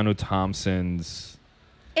Keanu Thompson's.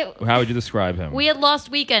 How would you describe him? We had Lost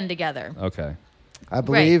Weekend together. Okay. I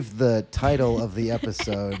believe the title of the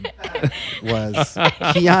episode was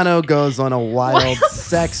Keanu Goes on a Wild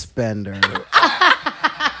Sex Bender.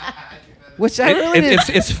 Which I really didn't.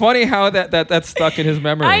 It's funny how that stuck in his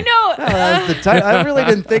memory. I know. No, that was the title. I really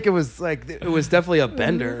didn't think it was like it was definitely a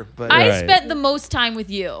bender, but I Right. spent the most time with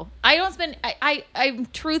you. I don't spend. I'm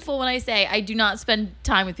truthful when I say I do not spend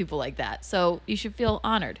time with people like that. So you should feel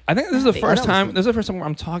honored. I think this is the Happy. first time. This is the first time where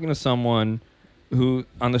I'm talking to someone who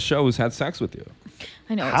on the show who's had sex with you.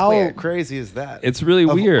 I know. It's how weird. crazy is that? It's really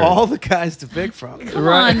Of weird. all the guys to pick from. Come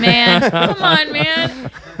on, man. Come on,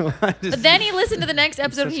 man. I just- But then he listened to the next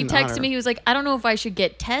episode and such he an texted honor. me. He was like, I don't know if I should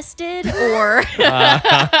get tested or.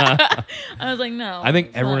 I was like, no. I think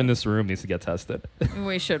it's everyone in fine. this room needs to get tested.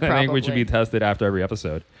 We should I probably. think we should be tested after every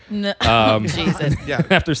episode. No. Um, Jesus. Yeah.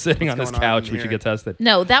 After sitting What's on this going on couch, in we should here? get tested.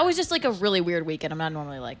 No, that was just like a really weird weekend. I'm not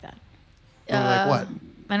normally like that. Like what?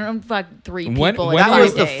 I don't know, fuck 3 people When- in when That 5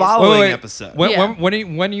 was the days. following Wait. episode. When, Yeah.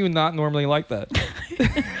 when are you not normally like that?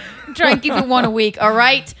 Try and keep it one a week, all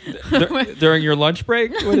right? During your lunch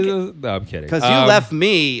break? What is this? No, I'm kidding. Because you left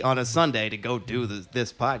me on a Sunday to go do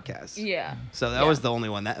this podcast. Yeah. So that was the only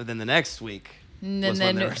one. Then the next week. And was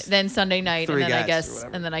when there was then Sunday night, and 3 then I guys or guess,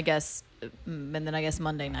 whatever. and then I guess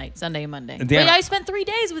Monday night, Sunday and Monday. Dan- Wait, I spent 3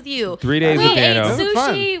 days with you. 3 days we with Dano. ate It was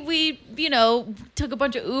fun. sushi. We, took a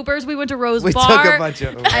bunch of Ubers. We went to Rose We Bar. took a bunch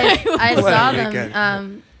of. I What a saw weekend.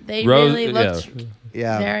 them. They Rose- really looked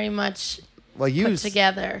Yeah. very much Well, you. put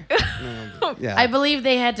together. Yeah. I believe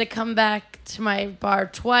they had to come back to my bar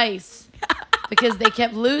twice because they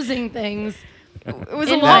kept losing things. It was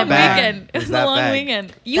a In long that bag. weekend. It Was was a that long bag.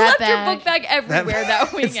 weekend. You That left your bag. book bag everywhere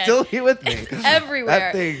that weekend. It's still here with me. Everywhere.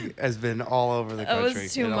 That thing has been all over the That country.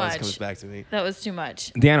 was too it always much. comes back to me. That was too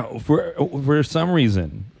much. Dan, for some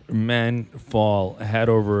reason, men fall head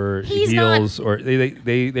over He's heels, or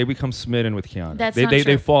they become smitten with Keanu. That's they not they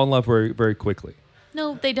true. fall in love very very quickly.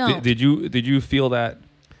 No, they don't. Did you feel that?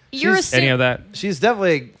 You're She's- Any of that? She's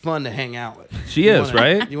definitely fun to hang out with. She You is, wanna-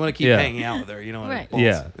 right? You want to keep Yeah. hanging out with her. You know, Right.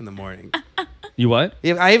 Yeah. in the morning. You what?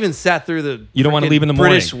 Yeah, I even sat through the. You don't wanna freaking leave in the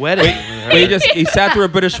British morning. wedding. Wait, you sat through a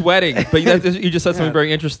British wedding, but you just said something Yeah.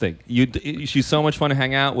 very interesting. She's so much fun to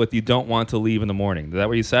hang out with. You don't want to leave in the morning. Is that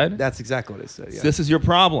what you said? That's exactly what I said. Yeah. This is your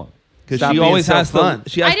problem because Stop she being always so has fun. to.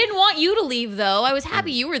 She has, I didn't want you to leave, though. I was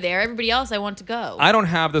happy you were there. Everybody else, I want to go. I don't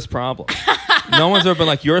have this problem. No one's ever been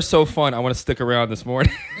like, "You're so fun. I want to stick around this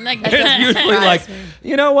morning." Like, It's usually like,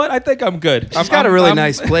 you know what? I think I'm good. She's got a really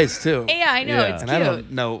nice place too. yeah, I know. Yeah. It's And cute. I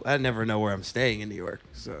don't know. I never know where I'm staying in New York.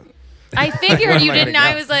 So I figured Where you am I didn't. gonna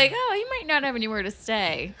I go? was like, oh, he might not have anywhere to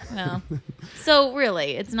stay. No. So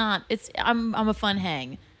really, it's not. It's I'm a fun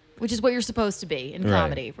hang, which is what you're supposed to be in Right.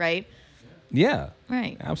 comedy, right? Yeah,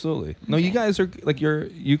 Right. absolutely. No, you Okay. guys are like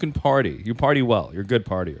you can party. You party well. You're good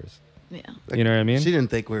partiers. Yeah. You know what I mean? she didn't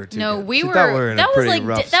think we were too. No, good. we She were. thought we were in a that was pretty like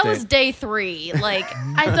rough that was state. day 3. Like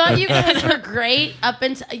I thought you guys were great up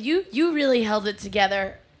until you really held it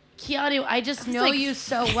together. Keanu, I just know like- you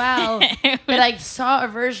so well that I saw a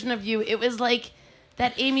version of you. It was like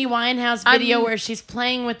that Amy Winehouse video I'm- where she's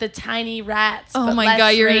playing with the tiny rats. oh but my less god,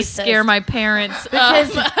 you're gonna racist. scare my parents.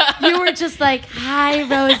 Because you were just like, hi,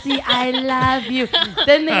 Rosie, I love you.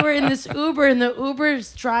 Then they were in this Uber, and the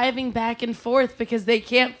Uber's driving back and forth because they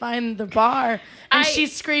can't find the bar. And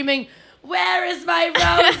she's screaming, where is my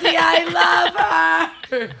Rosie? I love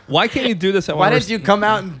her. Why can't you do this at Why one of did you come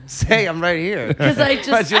out and say I'm right here? Because I Why'd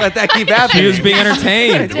just, you let that keep happening? She was being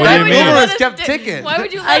entertained. Why What do would you you mean? let us kept ticking. Why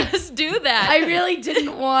would you let us do that? I really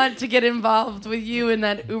didn't want to get involved with you in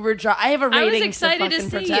that Uber drive. I have a I rating was excited to fucking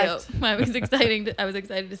see protect. you. I was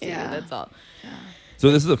excited to see Yeah. you. That's all. So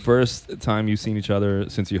this is the first time you've seen each other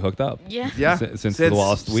since you hooked up. Yeah. Yeah. Since the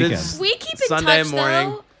last weekend. We keep in Sunday touch morning.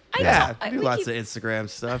 though. I do lots of Instagram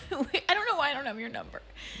stuff. I don't know why I don't have your number.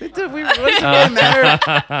 It doesn't really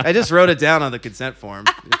matter. I just wrote it down on the consent form.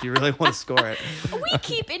 If you really want to score it. We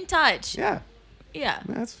keep in touch. Yeah. Yeah.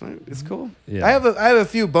 That's fine. It's cool. Yeah. I have a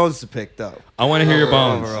few bones to pick though. I want to hear your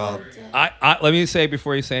bones. Overall. Let me say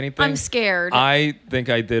before you say anything. I'm scared. I think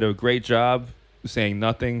I did a great job saying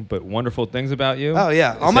nothing but wonderful things about you. Oh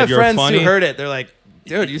yeah. All Said my you're friends funny. who heard it, they're like,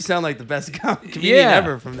 dude, you sound like the best comedian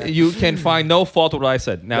ever from that. You can find no fault with what I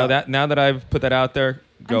said. Now Yeah. that I've put that out there,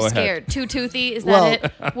 go I'm ahead. scared. Too toothy? Is Well, that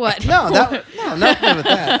it? What? No, nothing with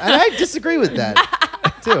that. And I disagree with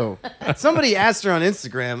that too. Somebody asked her on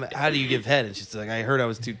Instagram, "How do you give head?" And she's like, "I heard I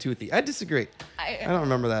was too toothy." I disagree. I don't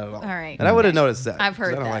remember that at all. All right. And I would have noticed that. I've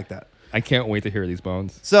heard 'cause I don't that. like that. I can't wait to hear these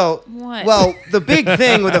bones. So, What? well, the big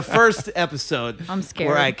thing with the first episode, I'm scared.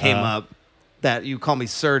 where I came up, that you call me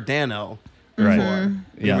Sir Dano. Right.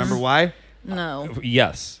 Mm-hmm. You remember why? No.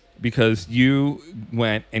 Yes, because you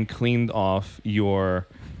went and cleaned off your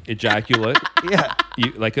ejaculate. Yeah. And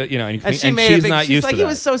you And clean, she and made she's it big. not She's used like, to he that.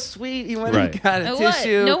 was so sweet. He went Right. and got a What?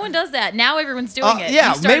 tissue. No one does that. Now everyone's doing it. yeah,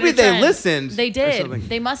 You started maybe a they trend. listened They or did. something.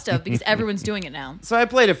 They must have because everyone's doing it now. So I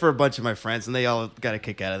played it for a bunch of my friends, and they all got a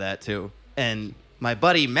kick out of that too. And my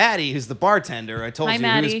buddy Maddie, who's the bartender, I told Hi, you, he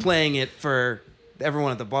Maddie. was playing it for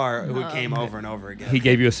everyone at the bar who came over and over again. He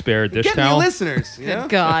gave you a spare dish Get me towel. listeners, you know? Good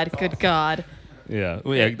God. Good God. Yeah.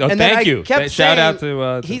 Well, yeah. Oh, And then thank I you. kept Shout out saying-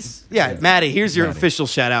 to Maddie. Here's your Maddie. official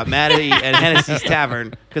shout out, Maddie at Hennessy's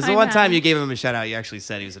Tavern. Because the Hi, one time Maddie. you gave him a shout out, you actually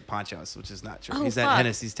said he was at Poncho's, which is not true. Oh, He's at fuck.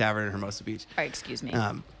 Hennessy's Tavern in Hermosa Beach. All right, excuse me.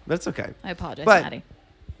 But it's okay. I apologize, but- Maddie.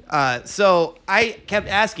 So I kept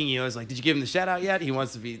asking you. I was like, "Did you give him the shout out yet?" He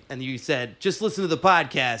wants to be, and you said, "Just listen to the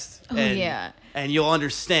podcast, and, yeah. and you'll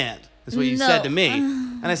understand." That's what you No. said to me,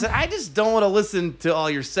 and I said, "I just don't want to listen to all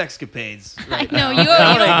your sexcapades right No, now. you I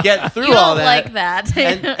want don't to get through You all don't that." like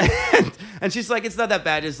that. And she's like, "It's not that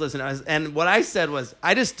bad. Just listen." And what I said was,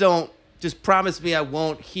 "I just don't. Just promise me I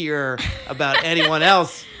won't hear about anyone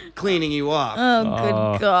else cleaning you off."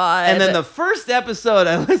 Oh, good God. And then the first episode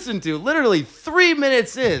I listened to, literally 3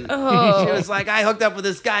 minutes in, Oh. she was like, "I hooked up with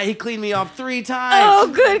this guy. He cleaned me off 3 times." Oh,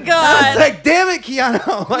 good I God. was like, "Damn it,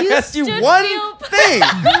 Keanu! I You asked you stood one me up. thing.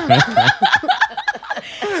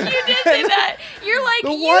 You did say that. You're like,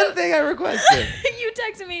 The one thing I requested." You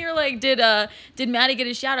texted me. You're like, did Maddie get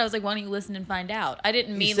a shout? I was like, why don't you listen and find out? I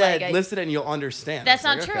didn't You mean said, like "Listen and you'll understand." That's I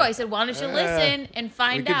not was true. like, I "Okay." said, why don't you listen and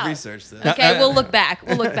find We could out? research this. Okay, we'll look back.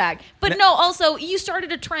 We'll look back. But no, also, you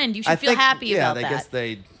started a trend. You should I feel think, happy about I that. guess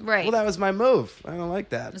they. Right. Well, that was my move. I don't like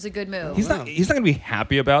that. It was a good move. He's not going to be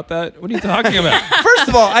happy about that. What are you talking about? First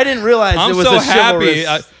of all, I didn't realize I'm it was so a happy.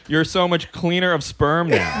 chivalrous. You're so much cleaner of sperm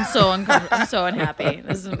now. I'm so I'm so unhappy.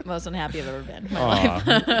 This is the most unhappy I've ever been in my life.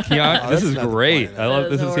 Keanu, this that's is not the great. point of I it. love That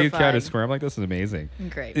this. is Is he trying to horrifying. squirm like this? Is amazing.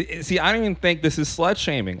 Great. See, I don't even think this is slut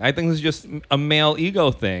shaming. I think this is just a male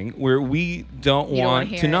ego thing where we don't You don't wanna want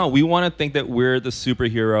hear to know. it. We want to think that we're the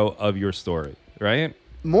superhero of your story, right?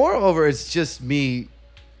 Moreover, it's just me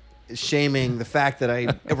shaming the fact that I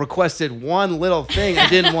requested one little thing I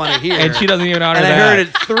didn't want to hear. And she doesn't even honor and I that. heard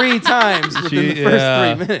it 3 times within the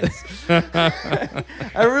Yeah. first 3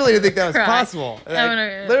 minutes. I really didn't think that was Cry. possible. And I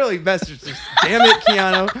wanna- literally messaged her, "Damn it,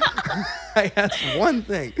 Keanu. I asked one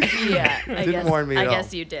thing." Yeah, I Didn't guess. warn me I at all.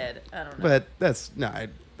 guess you did. I don't know. But that's, no, I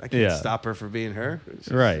can't Yeah. stop her from being her.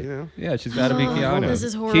 She's, Right. You know. Yeah, she's got to be Keanu. This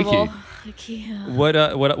is horrible. Kiki. What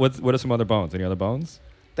are some other bones? Any other bones?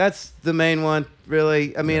 That's the main one,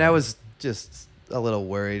 really. I mean, I was just a little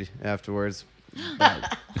worried afterwards.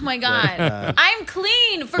 But, Oh my God. I'm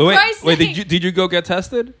clean, for Wait, Christ's wait, sake. did you go get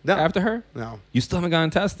tested No. after her? no. You still haven't gotten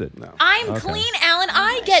tested. No. I'm Okay. clean, Alan.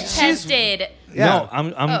 I get tested. Yeah. No,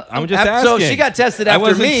 I'm just Af- so asking. she got tested I after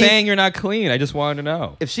wasn't me. saying you're not clean. I just wanted to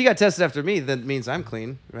know. If she got tested after me, then it means I'm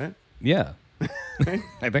clean, right? Yeah.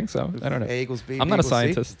 I think so. I don't know. A equals B. I'm B not a equals C.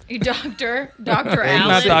 scientist. You Dr. I'm Alan.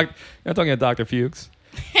 not you're not talking to Dr. Fuchs.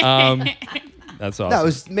 That's awesome. No, it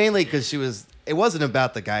was mainly because it wasn't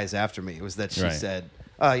about the guys after me. It was that she Right. said,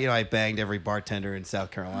 I banged every bartender in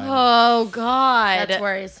South Carolina. Oh God. That's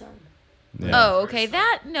worrisome. Yeah. Oh, okay.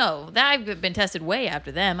 That I've been tested way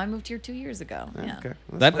after them. I moved here 2 years ago. Yeah. Okay.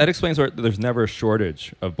 Well, That explains why there's never a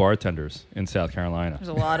shortage of bartenders in South Carolina. There's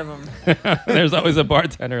a lot of them. There's always a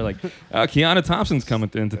bartender like, Kiana Thompson's coming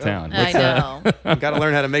into town. I know. got to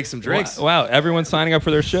learn how to make some drinks. Wow, everyone's signing up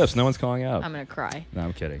for their shifts. No one's calling out. I'm gonna cry. No,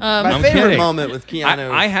 I'm kidding. My I'm favorite kidding. moment with Keanu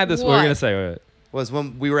I had this. What were What? you gonna say? Wait. was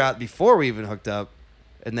when we were out before we even hooked up,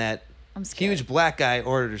 and that I'm scared. huge black guy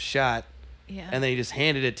ordered a shot, Yeah. and then he just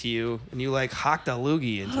handed it to you, and you like hocked a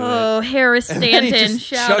loogie into Oh, it. Harris And then he Stanton, just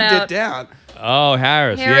shout chugged out. it down. Oh,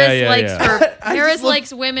 Harris. Harris likes yeah. Harris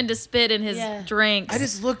likes women to spit in his Yeah. drinks. I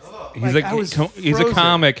just looked. He's like a I was he's a frozen.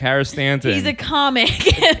 comic, Harris Stanton. He's a comic.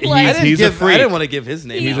 He's- I a freak. I didn't want to give his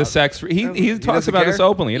name. He's out. a sex. He talks doesn't about care? this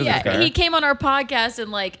openly. He doesn't yeah, care. he came on our podcast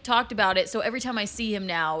and like talked about it. So every time I see him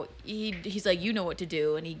now, he's like, you know what to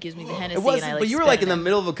do, and he gives me the Hennessy. It wasn't, and I, but you were spit like in on the him.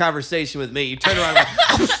 middle of a conversation with me. You turned around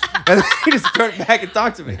and then you just turned back and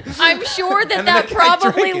talked to me. I'm sure that And then that I kept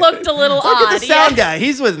probably drinking. looked a little Look odd. at the sound yeah. guy.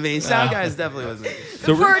 He's with me. Sound guy is definitely with me.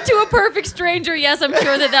 So To a perfect stranger, yes, I'm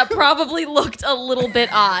sure that probably looked a little bit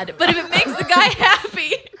odd. But if it makes the guy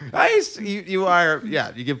happy, You are,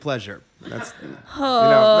 yeah, you give pleasure. That's, oh,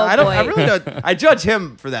 I don't, boy. I really don't, I judge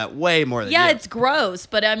him for that way more than Yeah, you. it's gross,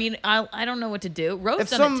 but I mean, I don't know what to do. Rose If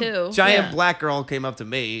done some it too. giant yeah. black girl came up to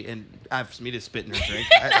me and asked me to spit in her drink,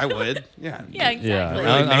 I would. Yeah. Yeah, yeah, exactly.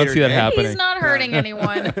 I don't see that happening. He's not hurting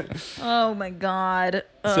anyone. Oh my god.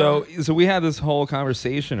 So we had this whole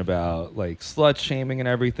conversation about like slut shaming and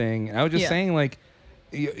everything. And I was just Yeah. saying like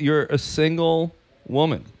you're a single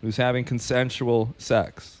woman who's having consensual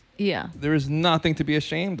sex. yeah, There is nothing to be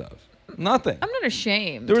ashamed of. Nothing. I'm not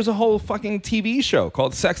ashamed. There was a whole fucking TV show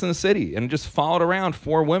called Sex and the City, and it just followed around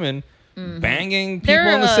 4 women banging people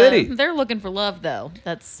they're, in the city. They're looking for love, though.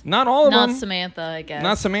 That's Not all of not them. Samantha, I guess.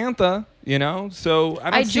 Not Samantha. You know. So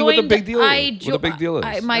I don't see what the big deal is. What the big deal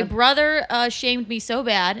is. My brother shamed me so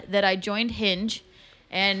bad that I joined Hinge.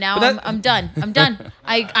 And now But that- I'm done. I'm done.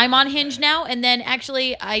 I'm on Hinge now. And then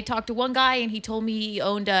actually, I talked to one guy, and he told me he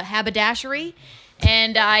owned a haberdashery.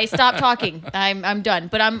 And I stopped talking. I'm done.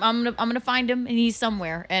 But I'm gonna find him, and he's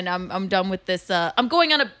somewhere. And I'm done with this. I'm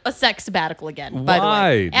going on a sex sabbatical again. By the Why?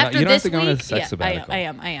 way, No, after you don't this have to go on a week, sex yeah, sabbatical. I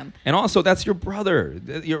am. And also, that's your brother.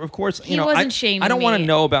 You're, of course, He you know. wasn't shaming I don't want to me.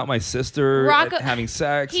 know about my sister Rocco- having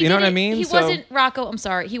sex. He You know what I didn't- mean? He So- wasn't Rocco. I'm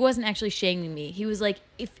sorry. He wasn't actually shaming me. He was like,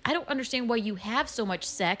 "If I don't understand why you have so much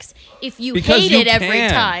sex, if you Because hate you it every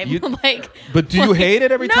can. time, You- like." But do you hate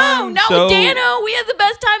it every time? No, So- Dano, we had the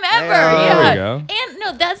best time ever. There yeah. we go. And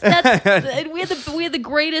no, that's we had the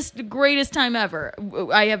greatest time ever.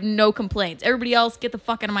 I have no complaints. Everybody else, get the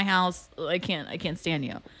fuck out of my house. I can't stand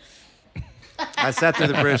you. I sat through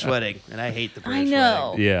the British wedding, and I hate the British I know.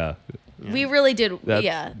 wedding. Yeah. We really did. That-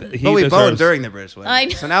 yeah. he But we deserves- boned during the British wedding. I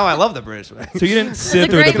know. So now I love the British wedding. So you didn't sit a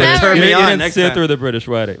through the great British. memory. You Turn me on didn't next sit time. through the British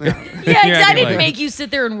wedding. Yeah, You're I acting didn't like- make you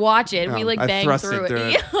sit there and watch it. No, We like I banged thrust through it through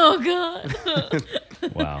it. it. Oh god.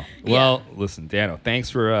 Wow. Yeah. Well, listen, Dano, thanks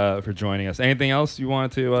for joining us. Anything else you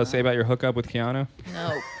wanted to say about your hookup with Keanu?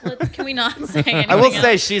 No. Can we not say anything? I will else?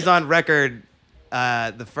 say she's on record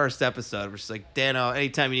the first episode where she's like, Dano,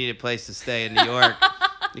 anytime you need a place to stay in New York,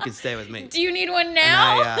 you can stay with me. Do you need one And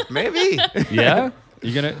now? I, maybe. Yeah.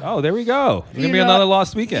 You're gonna. Oh, there we go. You're gonna You be know- another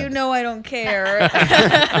lost weekend. You know I don't care.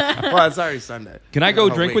 Well, it's already Sunday. Can I go Oh,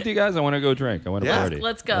 drink wait. with you guys? I want to go drink. I want to Yeah. party.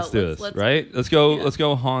 Let's go. Let's do this. Let's- right? Let's go. yeah. Let's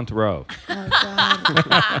go haunt Roe. Oh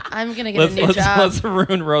God, I'm gonna get a new job. Let's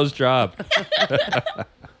ruin Roe's job.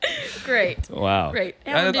 Great. Wow. Great.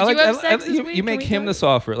 Alan, did you have sex this week? You Can make we him talk? this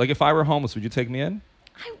offer. Like if I were homeless, would you take me in?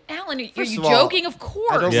 Alan, are First you of all, joking? Of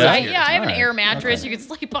course. don't live Right? here. Yeah, I have an All right. air mattress Okay. you can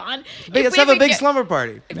sleep on. Let's have a big slumber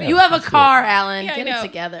party. You have a let's do it. car, Alan. Yeah, I Get know. it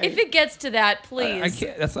together. If it gets to that, please. I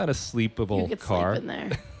can't. That's not a sleepable you could car. sleep in there.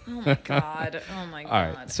 Oh my god. Oh my god.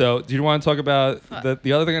 All right. So, do you want to talk about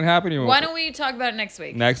the other thing that happened? Why don't we talk about it next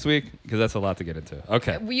week? next week? Because that's a lot to get into.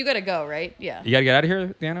 Okay. Well, you gotta go, right? Yeah. You gotta get out of here,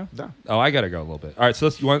 Dano? No. Oh, I gotta go a little bit. All right. So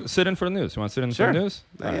you want to sit in for the news? You want to sit in Sure. for the news?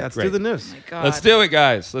 Yeah, All right, let's great. do the news. Oh my god. Let's do it,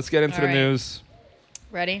 guys. Let's get into All the right. news.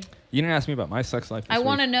 Ready? You didn't ask me about my sex life. I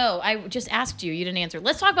want to know. I just asked you. You didn't answer.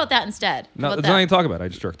 Let's talk about that instead. No, How there's about nothing to talk about. I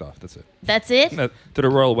just jerked off. That's it. That's it? To the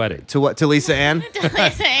royal wedding. To what? To Lisa Ann?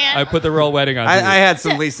 I put the royal wedding on. I TV. had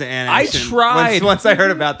some Lisa Ann I action. tried. Once I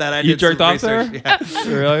heard about that, I You did some jerked off to research.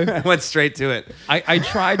 Yeah. Really? I went straight to it. I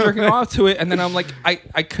tried jerking off to it, and then I'm like,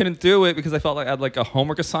 I couldn't do it because I felt like I had like a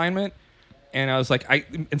homework assignment, and I was like,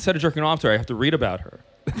 instead of jerking off to her, I have to read about her.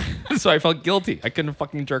 So I felt guilty. I couldn't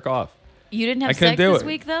fucking jerk off. You didn't I have couldn't sex do this it.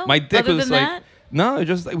 week, though? My dick Other was than like, that? no,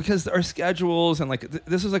 just like, because our schedules and like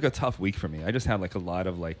this was like a tough week for me. I just had like a lot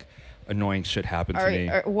of like annoying shit happen to me.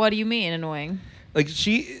 What do you mean annoying? Like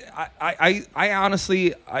I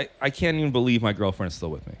honestly, I can't even believe my girlfriend's still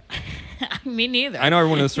with me. Me neither. I know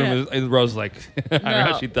everyone in this room is Rose like, I don't know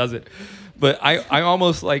how No. she does it, but I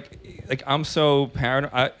almost like I'm so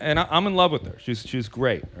paranoid, and I'm in love with her. She's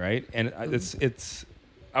great, right? And it's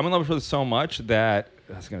I'm in love with her so much that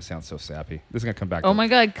that's gonna sound so sappy. This is gonna come back. Oh my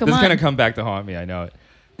God, come This on. is gonna come back to haunt me. I know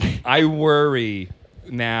it. I worry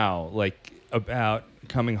now, like about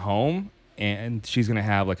coming home and she's gonna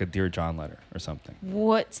have like a Dear John letter or something.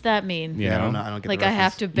 What's that mean? You Yeah, know? I don't get Like the I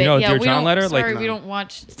have reference. to. You know, yeah, Dear we John don't. letter? Like, Sorry, no. we don't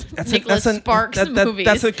watch That's Nicholas Sparks movies.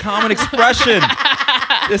 That's a common expression.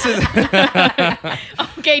 This is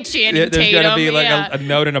Okay, Channing there's Tatum. gonna be like yeah. a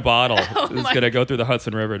note in a bottle. Oh It's my- gonna go through the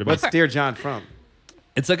Hudson River to be. What's Dear John from?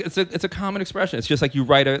 It's like it's a common expression. It's just like you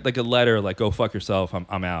write a letter like go fuck yourself.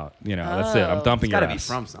 I'm out. You know that's it. I'm Oh. dumping It's got to your be ass.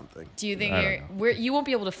 from something. Do you think I you're? don't Where you won't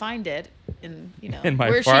be able to find it in In my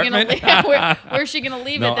where's apartment? She gonna leave, where's she gonna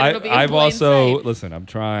leave No, it? That it'll be in I've plain also sight? listen. I'm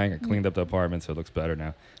trying. I cleaned up the apartment so it looks better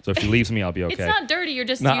now. So if she leaves me, I'll be okay. It's not dirty. You're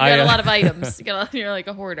just No, you got a I- lot of items. You're like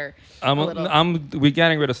a hoarder. a little. We're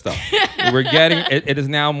getting rid of stuff. We're getting. It is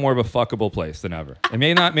now more of a fuckable place than ever. It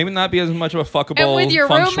may not be as much of a fuckable And with your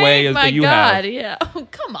feng shui roommate, as my that you God, have. yeah. Oh,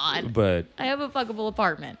 come on. But I have a fuckable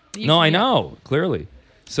apartment. no, I know clearly.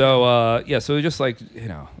 So yeah, so just like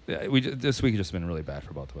this week has just been really bad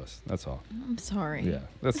for both of us. That's all. I'm sorry. Yeah,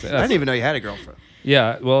 that's I didn't even know you had a girlfriend.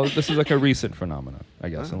 yeah. Well, this is like a recent phenomenon, I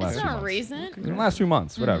guess. In the last It's few not months. recent. In the last 3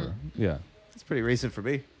 months, whatever. Yeah, It's pretty recent for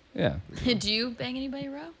me. yeah. Did you bang anybody,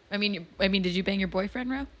 Ro? I mean, did you bang your boyfriend,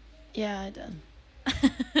 Ro? Yeah, I did.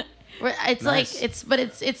 It's Nice.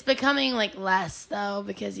 like it's becoming like less though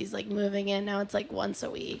because he's like moving in now. It's like once a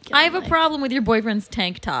week. and I have I'm a like, problem with your boyfriend's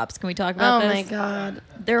tank tops. Can we talk about Oh this? my god,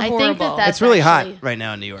 They're I horrible. think that's It's really actually- hot right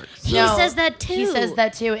now in New York. He No, says that too. He says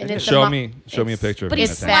that too, and it's Show a me a it's- picture of But him he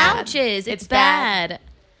in a tank top. slouches. It's It's bad. bad.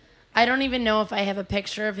 I don't even know if I have a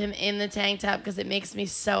picture of him in the tank top because it makes me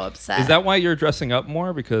so upset. Is that why you're dressing up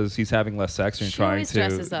more? Because he's having less sex and you're She trying always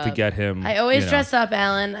dresses to up. get him. I always you know. dress up,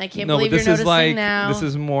 Alan. I can't No, but believe you're this noticing is like now. this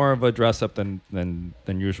is more of a dress up than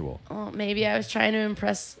usual. Well, maybe I was trying to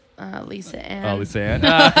impress Lisa Ann. Oh, Lisa Ann.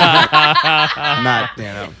 Not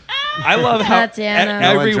Dano. I love how Not Dana.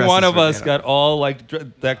 No every one one dresses of for us Dana. got all like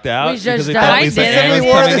decked out We just because they done. thought I Lisa did. Ann was We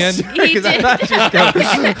wore coming this in. He because I did. thought she was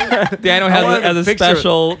coming. Dano I wanted has a a picture.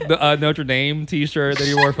 special Notre Dame T-shirt that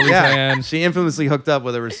he wore for Lisa Yeah, Ann. she infamously hooked up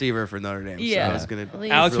with a receiver for Notre Dame. Yeah. So I was gonna.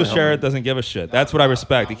 Lisa. Alex really Fischera help me. doesn't give a shit. That's what I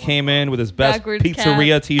respect. He came in with his best Backwards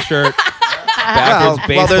pizzeria T-shirt. Well, backwards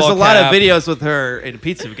baseball there's a lot of cap. videos with her in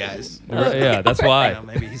Pizza Guys. Yeah, that's You why. know,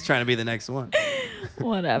 maybe he's trying to be the next one.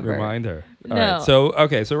 Whatever. Remind her. All No. right. So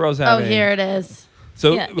okay. So Rose Oh, having. here it is.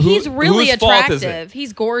 So Yeah, he's really whose fault is attractive. it?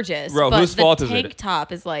 He's gorgeous. Ro, but whose the fault is it? tank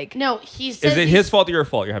top is like. No, he says Is it he's- his fault or your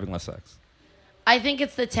fault? You're having less sex. I think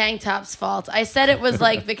it's the tank top's fault. I said it was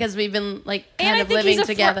like because we've been like And kind I of think living he's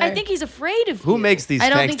together. I think he's afraid of Who you. makes these I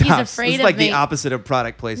don't tank think he's tops? afraid This is of like me. the opposite of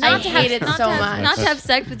product placement. I not to have, hate it not so to have, much. Not to have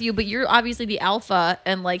sex with you, but you're obviously the alpha,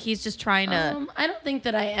 and like he's just trying to. I don't think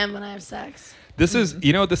that I am when I have sex. This is,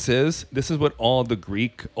 you know what this is? This is what all the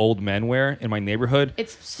Greek old men wear in my neighborhood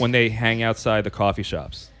It's when they hang outside the coffee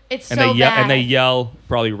shops. it's And so they yell, bad. and they yell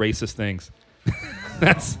probably racist things.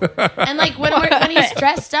 That's And like when he's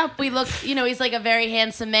dressed up, we look. You know, he's like a very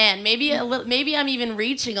handsome man. Maybe a little. Maybe I'm even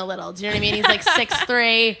reaching a little. Do you know what I mean? He's like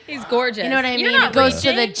 6'3". He's gorgeous. You know what I You're mean? He not goes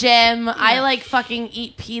to the reaching. gym. I like fucking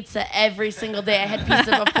eat pizza every single day. I had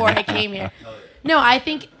pizza before I came here. No, I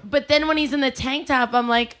think. But then when he's in the tank top, I'm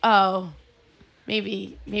like, oh,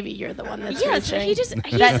 maybe you're the one that's Yeah, reaching. so he just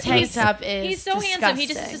that tank top is. He's so handsome. He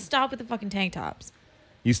just has to disgusting. stop with the fucking tank tops.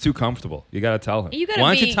 he's too comfortable. You got to tell him. You gotta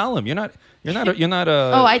Why don't be- you tell him? You're not.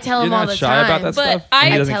 Oh, I tell him you're all not the shy about time. that But stuff. I-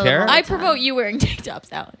 he I doesn't tell him care. all the I time. promote you wearing tank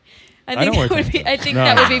tops, Alan. I don't think wear that would tank be. I tops. think No.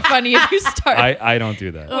 that would be funny if you started. I don't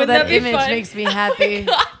do that. Oh, Wouldn't that that be image fun? makes me happy.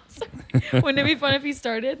 Wouldn't it be fun if he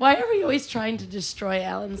started? Why are we always trying to destroy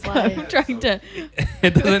Alan's life? Trying to.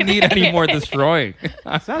 It doesn't need any more destroying.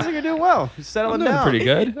 Sounds like you're doing well. You're I'm settling doing down. pretty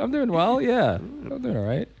good. I'm doing well. Yeah, I'm doing all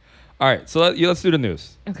right. All right, so let's do the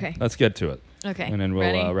news. Okay. Let's get to it. Okay. And then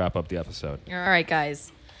Ready? we'll wrap up the episode. All right,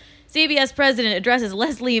 guys. CBS president addresses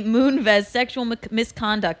Leslie Moonves' sexual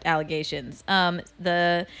misconduct allegations.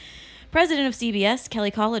 The president of CBS,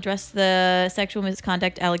 Kelly Call, addressed the sexual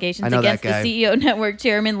misconduct I allegations know against the that guy. CEO Network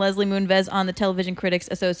chairman Leslie Moonves on the Television Critics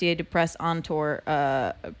Associated Press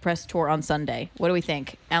tour on Sunday. What do we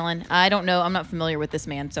think, Alan? I don't know. I'm not familiar with this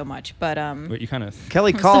man so much, but But you kind of.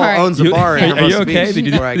 Kelly Call sorry. owns a bar in Are you Hermosa okay? Beach, Did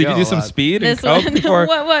you where I did go you do a some lot. speed and This coke one- before?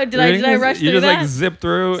 What? Did I rush You through just like that? zipped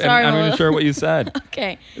through, and Sorry, I'm not Melissa. even sure what you said.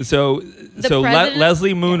 okay. So president-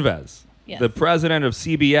 Leslie Moonves, Yes. the president of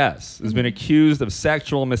CBS, has been accused of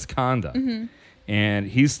sexual misconduct, and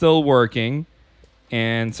he's still working.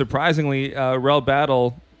 And surprisingly, Rel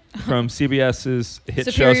Battle from CBS's hit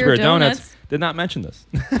show Superior Superior Donuts Donuts. did not mention this.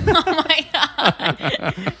 Oh my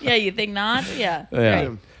god. Yeah, you think not? Yeah. Yeah.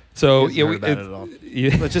 Right. So He hasn't heard about it at all.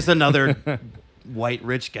 yeah, It's just another white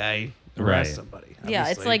rich guy arrest Right. somebody. Yeah,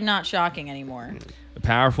 it's obviously. like not shocking anymore.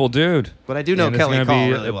 Powerful dude. But I do know And Kelly it's Call gonna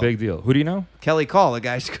be really a well. big deal. Who do you know? Kelly Call, the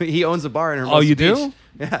guy. He owns a bar in Hermosa Oh, you Beach. do?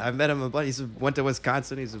 Yeah, I met him. He went to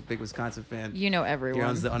Wisconsin. He's a big Wisconsin fan. You know He everyone.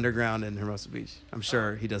 owns the Underground in Hermosa Beach. I'm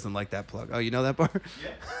sure he doesn't like that plug. Oh, you know that bar?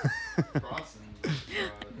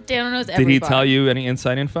 Dan knows every Did he bar. tell you any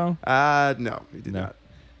inside info? No, he did No. not.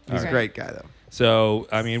 He's a Okay. great guy though. So,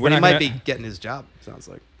 I mean, we're But he not might gonna, be getting his job. Sounds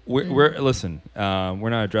like. We're listen. We're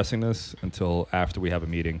not addressing this until after we have a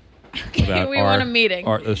meeting. About We want a meeting.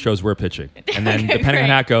 The shows we're pitching, and then Okay, depending on great.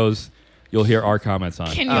 how that goes, you'll hear our comments on.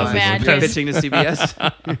 Can you it. So imagine? you're pitching to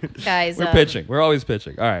CBS. Guys, We're pitching. We're always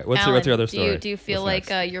pitching. All right. What's your Alan, other story? Do you feel What's like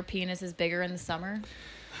next? your penis is bigger in the summer?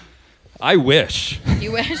 I wish.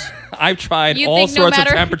 You wish? I've tried You all think sorts no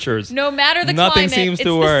matter, of temperatures. No matter the Nothing climate, seems it's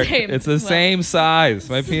to work. The same. It's the Well, same size.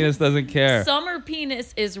 My penis doesn't care. Summer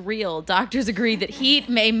penis is real. Doctors agree that heat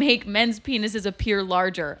may make men's penises appear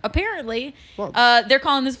larger. Apparently, they're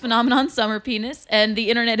calling this phenomenon summer penis, and the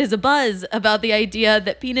internet is abuzz about the idea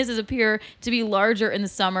that penises appear to be larger in the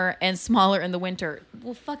summer and smaller in the winter.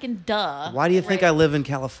 Well, fucking duh. Why do you think I live in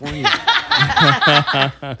California?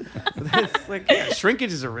 It's like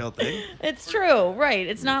shrinkage is a real thing. It's true, right?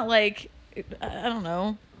 It's not like I don't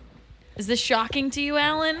know. Is this shocking to you,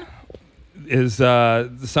 Alan? Is the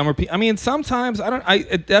summer? I mean, sometimes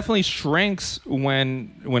it definitely shrinks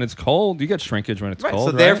when it's cold. You get shrinkage when it's Right. cold.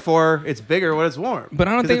 So right? therefore, it's bigger when it's warm. But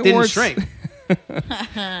I don't 'Cause think it didn't works. shrink.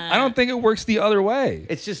 I don't think it works the other way.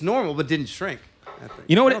 It's just normal, but didn't shrink. I think.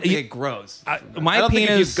 You know what? I don't think it grows. My I don't think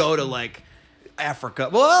if penis- you go to like Africa.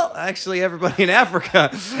 Well, actually, everybody in Africa.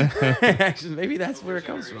 Actually, maybe that's where it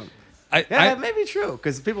comes from. Yeah, that may be true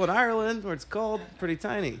because people in Ireland where it's cold, pretty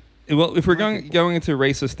tiny. Well, if we're going into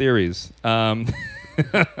racist theories,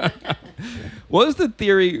 what was the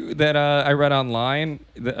theory that I read online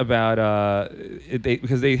about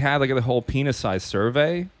because they had like the whole penis size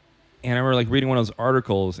survey, and I remember like reading one of those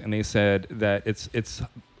articles, and they said that it's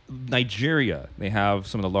Nigeria. They have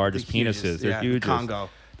some of the largest penises. They're huge.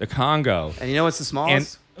 The Congo. And you know what's the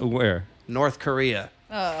smallest? And where? North Korea.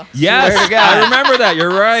 Oh. Yes, Swear to God. I remember that. You're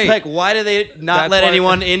right. It's like, why do they not That's let why-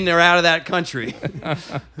 anyone in or out of that country?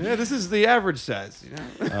 Yeah, this is the average size.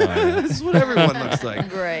 You know? This is what everyone looks like.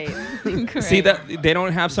 Great. Great. See that they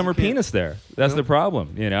don't have summer penis there. That's the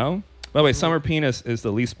problem, you know. By the way, summer penis is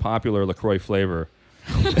the least popular LaCroix flavor.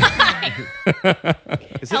 Is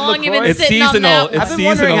it How long you been LaCroix? It's sitting on seasonal. that It's I've been seasonal.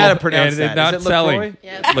 wondering how to pronounce and that. it's not Is it selling. LaCroix?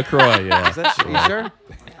 Yeah. LaCroix, yeah. Is that you sure?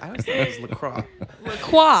 I always thought it was LaCroix.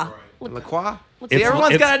 LaCroix. LaCroix? It's- See,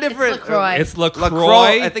 everyone's got a different. It's LaCroix. It's LaCroix.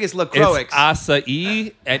 LaCroix. I think it's LaCroix. It's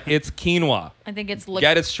acai and it's quinoa. I think it's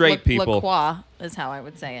Get it straight, people. LaCroix is how I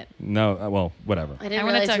would say it. No, well, whatever. I didn't I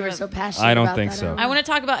wanna realize talk you were about- so passionate. I don't about think that, so. Alan. I want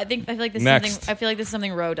to talk about. I feel like this is Next. something. I feel like this is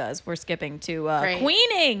something Ro does. We're skipping to Great.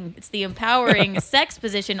 queening. It's the empowering sex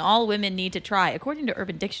position all women need to try, according to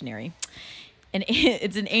Urban Dictionary. And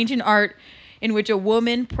it's an ancient art in which a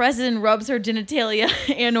woman presses and rubs her genitalia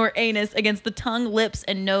and/or anus against the tongue, lips,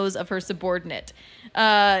 and nose of her subordinate.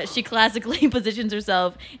 She classically positions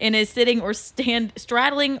herself in a sitting or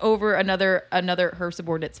straddling over another her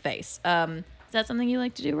subordinate's face. Is that something you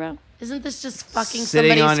like to do, Ro? Isn't this just fucking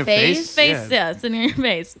Sitting somebody's on your face? Face, Yeah. yeah, sitting on your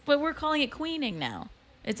face. But we're calling it queening now.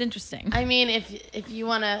 It's interesting. I mean, if you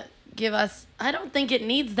want to give us, I don't think it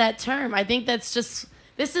needs that term. I think that's just.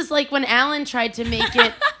 This is like when Alan tried to make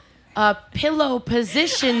it pillow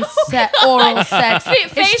position oral sex.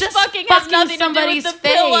 Face just fucking has nothing to do with somebody's the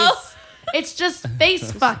face. pillow. It's just face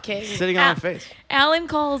fucking. Sitting on your face. Alan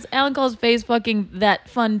calls face fucking that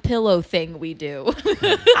fun pillow thing we do.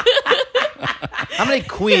 How many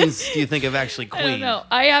queens do you think have actually I don't queened? know.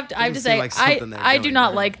 I have to Doesn't say seem like something they're I do doing, not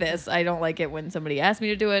right? like this. I don't like it when somebody asks me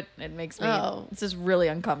to do it. It makes me it's just really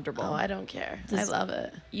uncomfortable. Oh, I don't care. I Just- love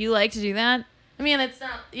it. You like to do that? I mean, it's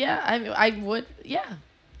not. Yeah, I would. Yeah.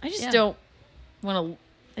 I just Yeah. don't want to.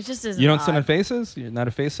 It just isn't. You don't sit odd. on faces? You're not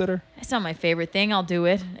a face sitter? It's not my favorite thing. I'll do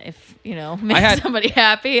it if make had- somebody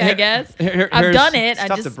happy. I guess Here's- I've done it. It's I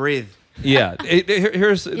tough just to breathe. Yeah.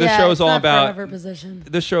 Here's the Yeah, show it's is all not about forever position.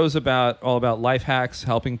 this show is all about life hacks,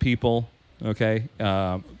 helping people. Okay,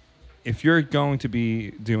 if you're going to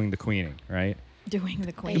be doing the queening, right? doing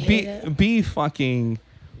the queen. hate it.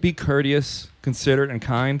 Be courteous, considerate, and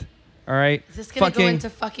kind. All right. Is this gonna go into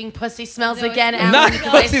fucking pussy smells again, Alan? Not I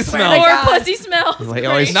pussy swear smells. to Or God. pussy smells. Like,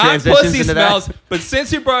 always not transitions pussy into that. smells. But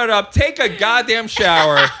since you brought it up, take a goddamn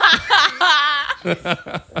shower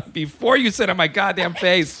before you sit on my goddamn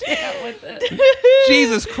face.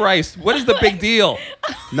 Jesus Christ. What is the big deal?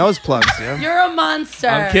 Nose plugs, yeah. You're a monster.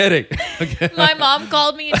 I'm kidding. My mom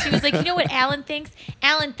called me and she was like, you know what Alan thinks?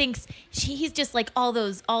 Alan thinks he's just like all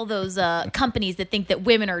those companies that think that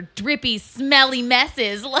women are drippy, smelly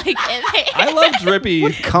messes. Like, I love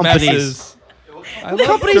drippy companies? messes. What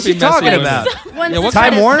companies you talking about? One's what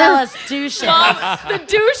trying Time to Warner? sell us douches. the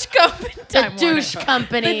douche company. The douche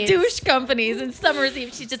companies. The douche companies. And Summer's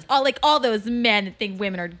Eve, she's just all those men that think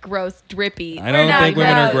women are gross, drippy. I don't think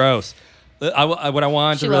women are gross. What I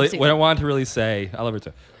want She to loves really say, I love her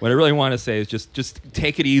too. What I really want to say is just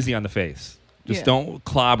take it easy on the face. Just don't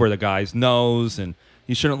clobber the guy's nose, and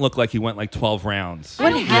you shouldn't look like you went like 12 rounds. I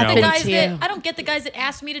don't get the happened guys to you? I don't get the guys that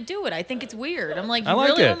ask me to do it. I think it's weird. I'm like, you I like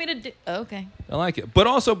really it. want me to do? Okay. I like it, but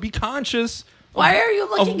also be conscious. Why are you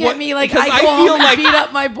looking what- at me like because I I go feel home like- and beat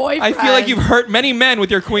up my boyfriend? I feel like you've hurt many men with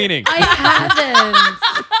your queening. I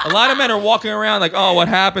haven't. A lot of men are walking around like, oh, what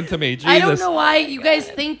happened to me? Jesus. I don't know why you guys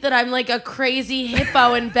think that I'm like a crazy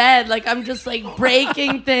hippo in bed. Like I'm just like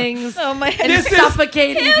breaking things Oh my and This is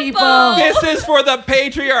suffocating hippo. people. This is for the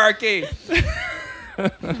patriarchy.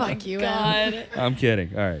 Fuck you, Em. God. I'm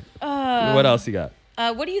kidding. All right. What else you got?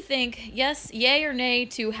 What do you think? Yes, yay or nay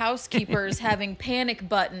to housekeepers having panic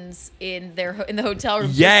buttons in the hotel room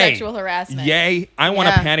for Yay. sexual harassment? Yay. I want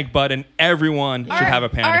a Yeah. panic button. Everyone should have a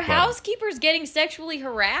panic Are button. housekeepers getting sexually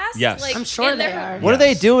harassed? Yes. Like, I'm sure in they their- are. What are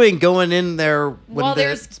they doing going in there when While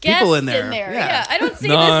there's there's people guests in there? Yeah, I don't see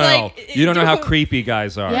No, this no, no. like You don't know how creepy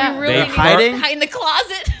guys are. Yeah. You really They need hiding? to hide in the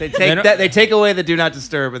closet. They They take don't- they take away the do not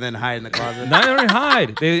disturb and then hide in the closet. Not only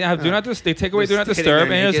hide. They have do not they take away Just do not sitting disturb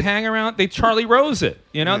there and just naked. hang around. They Charlie Rose it.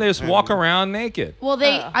 You know, they just walk around naked. Well,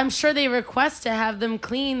 I'm sure they request to have them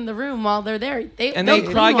clean the room while they're there. And they'll they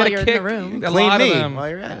clean probably while get you're a in kick. the room. A Clean lot me of them. while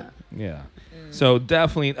you're at it. Yeah. So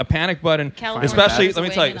definitely a panic button, California especially is let me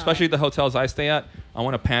weighing tell you, in on especially the hotels I stay at. I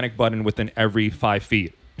want a panic button within every 5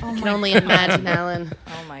 feet. I can only imagine, Alan.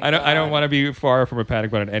 Oh my I don't want to be far from a panic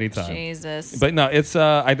button anytime. Jesus. But no, it's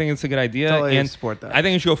I think it's a good idea, Totally and support that. I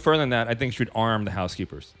think it should go further than that. I think it should arm the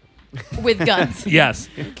housekeepers. With guns. Yes,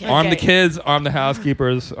 arm the Okay. kids, arm the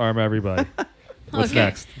housekeepers, arm everybody. What's Okay.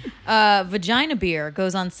 next? Vagina beer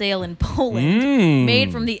goes on sale in Poland,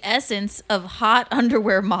 made from the essence of hot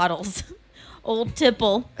underwear models. Old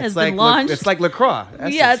Tipple has been launched. It's like LaCroix.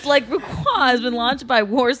 Yeah, it's like LaCroix has been launched by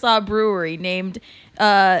Warsaw Brewery, named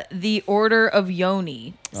the Order of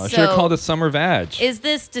Yoni. I should have called it Summer Vag. Is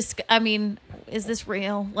this? Is this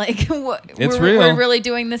real? Like, what? It's we're real. really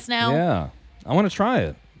doing this now? Yeah, I want to try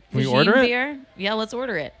it. Can we Vagine order it? beer? Yeah, let's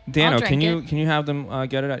order it. I'll Dano, drink can you have them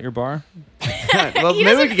get it at your bar? well, He maybe we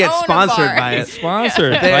doesn't could get own a sponsored bar. by it.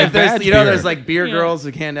 Sponsored They- by if there's, Vag you know, beer. there's like beer Yeah. girls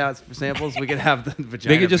who hand out samples. We could have the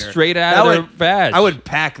vagina. They could just beer. straight out That of their would- vag. I would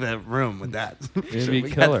pack the room with that. It'd be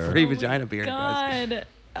we killer. got free vagina beer, guys. God.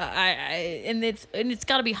 And it's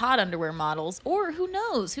got to be hot underwear models, or who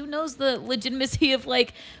knows the legitimacy of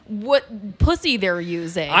like what pussy they're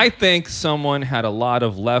using. I think someone had a lot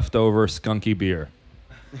of leftover skunky beer.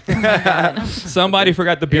 Somebody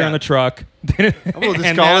forgot the beer Yeah. in the truck. We'll just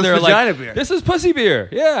And call now this they're vagina like, beer. This is pussy beer.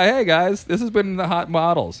 Yeah, hey guys, this has been in the hot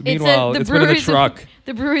models. Meanwhile, it's been in the truck.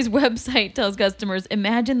 The brewery's website tells customers,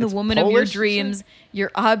 imagine the woman of your Polish, dreams, your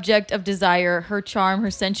object of desire, her charm, her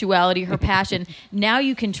sensuality, her passion. Now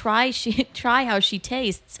you can try how she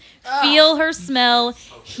tastes, feel her smell,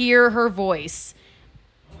 hear her voice.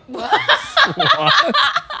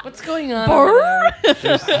 What's going on? over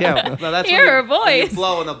there? Yeah, well, that's Hear her when you voice.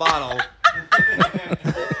 blow in the bottle.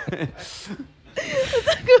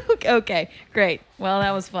 Okay, great. Well,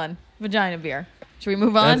 that was fun. Vagina beer. Should we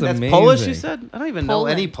move on? That's That's amazing. Polish, you said? I don't even know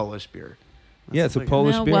Poland. any Polish beer. Yeah, it's a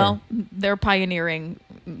Polish No, beer. well, they're pioneering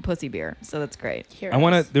pussy beer, so that's great. Here I it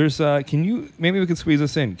want is. to. There's. Can you? Maybe we could squeeze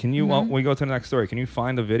this in. Can you? While Mm-hmm. we go to the next story, can you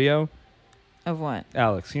find the video? Of what?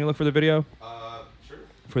 Alex, can you look for the video? Sure.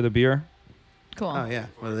 For the beer. Cool. Oh, yeah.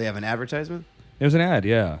 Well, do they have an advertisement? There's an ad.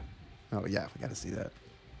 Yeah. Oh, yeah. We got to see that.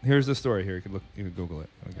 Here's the story. Here, you could look. You could Google it.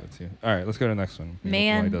 I'll give it to you. All right, let's go to the next one. Why he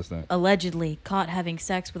Man does that? allegedly caught having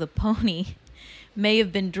sex with a pony, may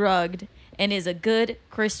have been drugged, and is a good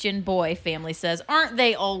Christian boy, family says. Aren't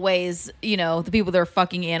they always, the people that are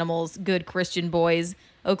fucking animals, good Christian boys?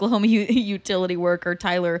 Oklahoma utility worker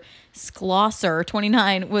Tyler Schlosser,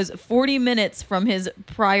 29, was 40 minutes from his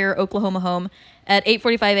prior Oklahoma home at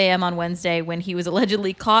 8:45 a.m. on Wednesday when he was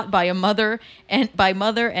allegedly caught by mother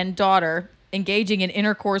and daughter engaging in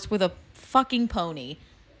intercourse with a fucking pony.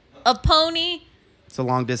 A pony? It's a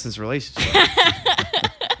long distance relationship.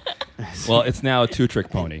 Well, it's now a two-trick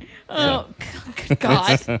pony. Oh,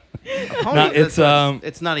 God. Pony, No, it's,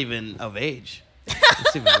 it's not even of age.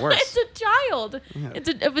 It's even worse. It's a child.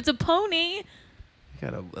 If it's a pony,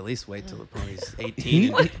 Gotta at least wait till the pony's 18. He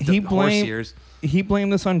horse blamed years. he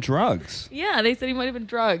blamed this on drugs. Yeah, they said he might have been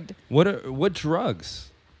drugged. What drugs?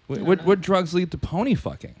 What drugs lead to pony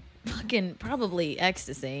fucking? Fucking probably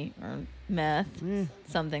ecstasy or meth,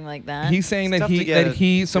 something like that. He's saying It's that tough to get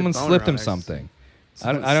a someone good boner slipped him on ecstasy.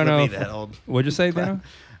 something. I don't know. That old. What'd you say, Dano?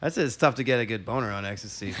 I said it's tough to get a good boner on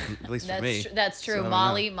ecstasy, at least for me. That's true. So I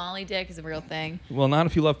don't know. Molly dick is a real thing. Well, not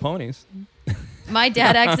if you love ponies. My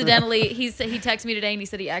dad accidentally he texted me today and he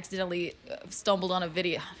said he accidentally stumbled on a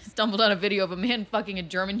video of a man fucking a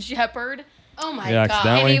German shepherd. Oh my Yeah, god!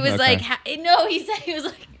 accidentally? And he was Okay. like, no, he said he was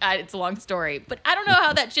like, it's a long story, but I don't know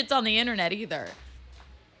how that shit's on the internet either.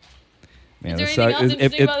 Man, Is there anything else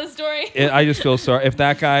interesting about the story? I just feel sorry. If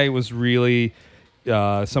that guy was really,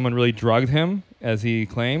 someone really drugged him, as he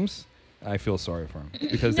claims, I feel sorry for him.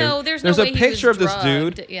 Because No, there's no a way he picture was of this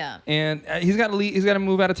drugged. dude, Yeah. and he's got to leave. He's got to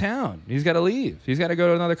move out of town. He's got to leave. He's got to go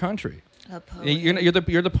to another country. You're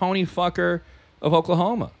the pony fucker of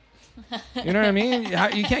Oklahoma. You know what I mean?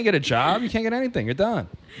 You can't get a job. You can't get anything. You're done.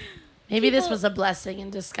 Maybe this was a blessing in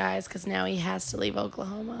disguise because now he has to leave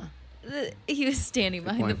Oklahoma. He was standing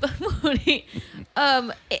behind the pony.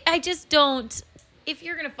 I just don't. If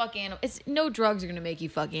you're gonna fuck animals, no drugs are gonna make you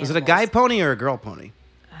fuck animals. Was it a guy pony or a girl pony?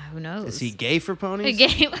 Who knows? Is he gay for ponies? A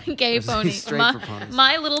gay Is he pony? straight for ponies?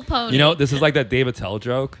 My Little Pony. You know, this is like that Dave Attell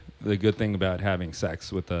joke. The good thing about having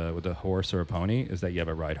sex with a horse or a pony is that you have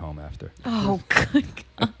a ride home after. Oh, good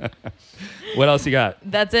God. What else you got?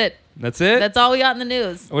 That's it. That's it? That's all we got in the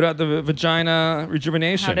news. What about the vagina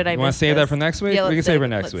rejuvenation? How did I You want miss to save this? that for next week? Yeah, We can let's save it it.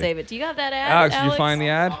 next Let's week. save it. Do you got that ad, Alex, did you find the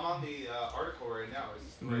ad? I'm on the article right now. Is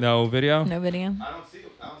this the right No video? No video. I don't see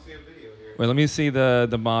a video here. Wait, let me see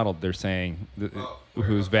the model they're saying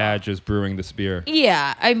whose vag is brewing this beer.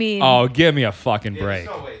 Yeah, I mean. Oh, give me a fucking Yeah, break.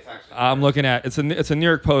 there's no way it's actually. I'm looking at it's a New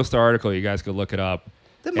York Post article. You guys could look it up.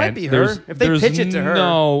 That might And be her. If they there's pitch it to her.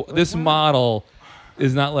 No, this model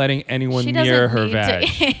is not letting anyone she near doesn't her need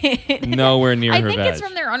vag. Nowhere near I her think vag. it's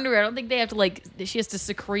from their underwear. I don't think they have to she has to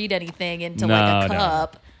secrete anything into No, like a no.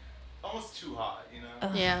 cup. Almost too hot, you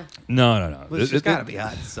know. Yeah. No. Well, she's got to be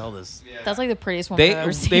hot to sell this. Yeah. That's like the prettiest woman I've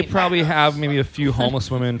ever seen. They probably have maybe a few homeless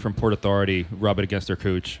women from Port Authority rub it against their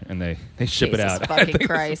cooch and they ship it Jesus out. fucking I think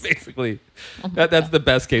Christ. that's basically, that's the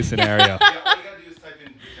best case scenario. Yeah, all you gotta do is type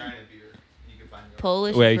in vagina beer. You can find the article.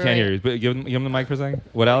 Polish. Wait, you can't brewery. hear you. But give him the mic for a second.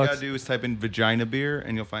 What, All you Alex? gotta do is type in vagina beer,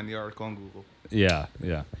 and you'll find the article on Google. Yeah.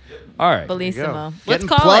 All right. Bellissimo. Let's Getting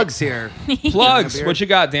call plugs here. Plugs. Beer. What you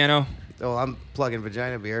got, Dano? Oh, I'm plugging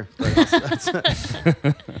vagina beer.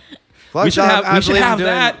 But We should have I believe in doing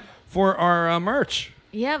that for our merch.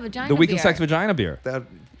 Yeah, vagina The Weekend beer. Sex Vagina Beer. that.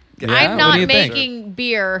 Yeah, I'm what not do you think? making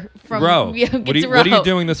beer from Bro, It's what are Row. you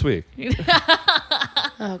doing this week?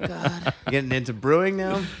 Oh god. Getting into brewing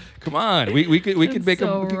now. Come on, we could make so we could make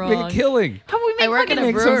wrong. a killing. How would we make I work fucking in a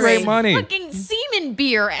Make some brewery. great money. Fucking semen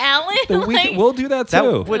beer, Alan. We'll do that That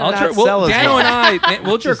too. would not sell as Dano well. and I,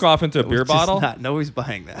 we'll jerk off into a beer Just bottle, nobody's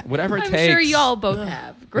buying that. whatever it I'm takes. sure y'all both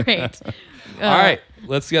have. Great. All right,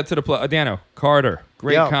 let's get to the Dano Carter,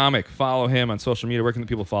 great Yo. comic. Follow him on social media. Where can the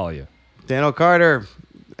people follow you? Daniel Carter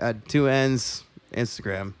at 2 N's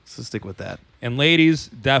Instagram. So stick with that. And ladies,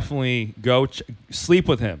 definitely go sleep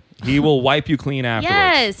with him. He will wipe you clean afterwards.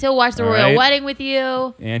 Yes, he'll watch the All royal right. wedding with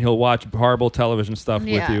you. And he'll watch horrible television stuff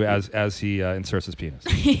Yeah. with you as he inserts his penis.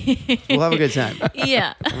 We'll have a good time.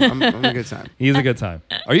 Yeah. I'm a good time. He's a good time.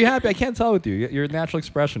 Are you happy? I can't tell with you. Your natural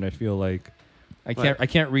expression, I feel like I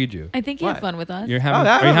can't read you. I think you have What? fun with us. You're having I'm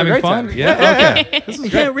are you having a having great fun? time. Yeah. Yeah, Okay. You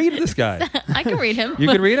can't read this guy. I can read him. You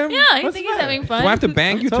can read him? Yeah, I What's think the he's matter? having Do fun. I have to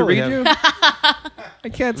bang you to Totally read you? I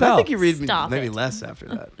can't I tell. think you read me Stop maybe it. less after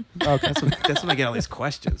that. Okay. That's when I get all these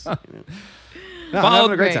questions. No, I'm Follow-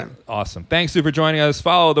 having a great Great. time. Awesome. Thanks, Sue, for joining us.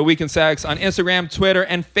 Follow The Weekend Sex on Instagram, Twitter,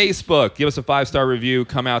 and Facebook. Give us a 5-star review.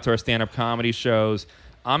 Come out to our stand-up comedy shows.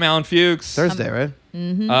 I'm Alan Fuchs. Thursday, right?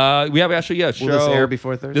 We have actually a show. Will this air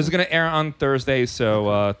before Thursday? This is going to air on Thursday,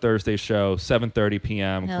 so Thursday show, 7:30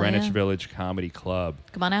 p.m. Hell Greenwich yeah. Village Comedy Club.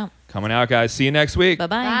 Come on out. Coming out, guys. See you next week.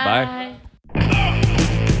 Bye-bye. Bye.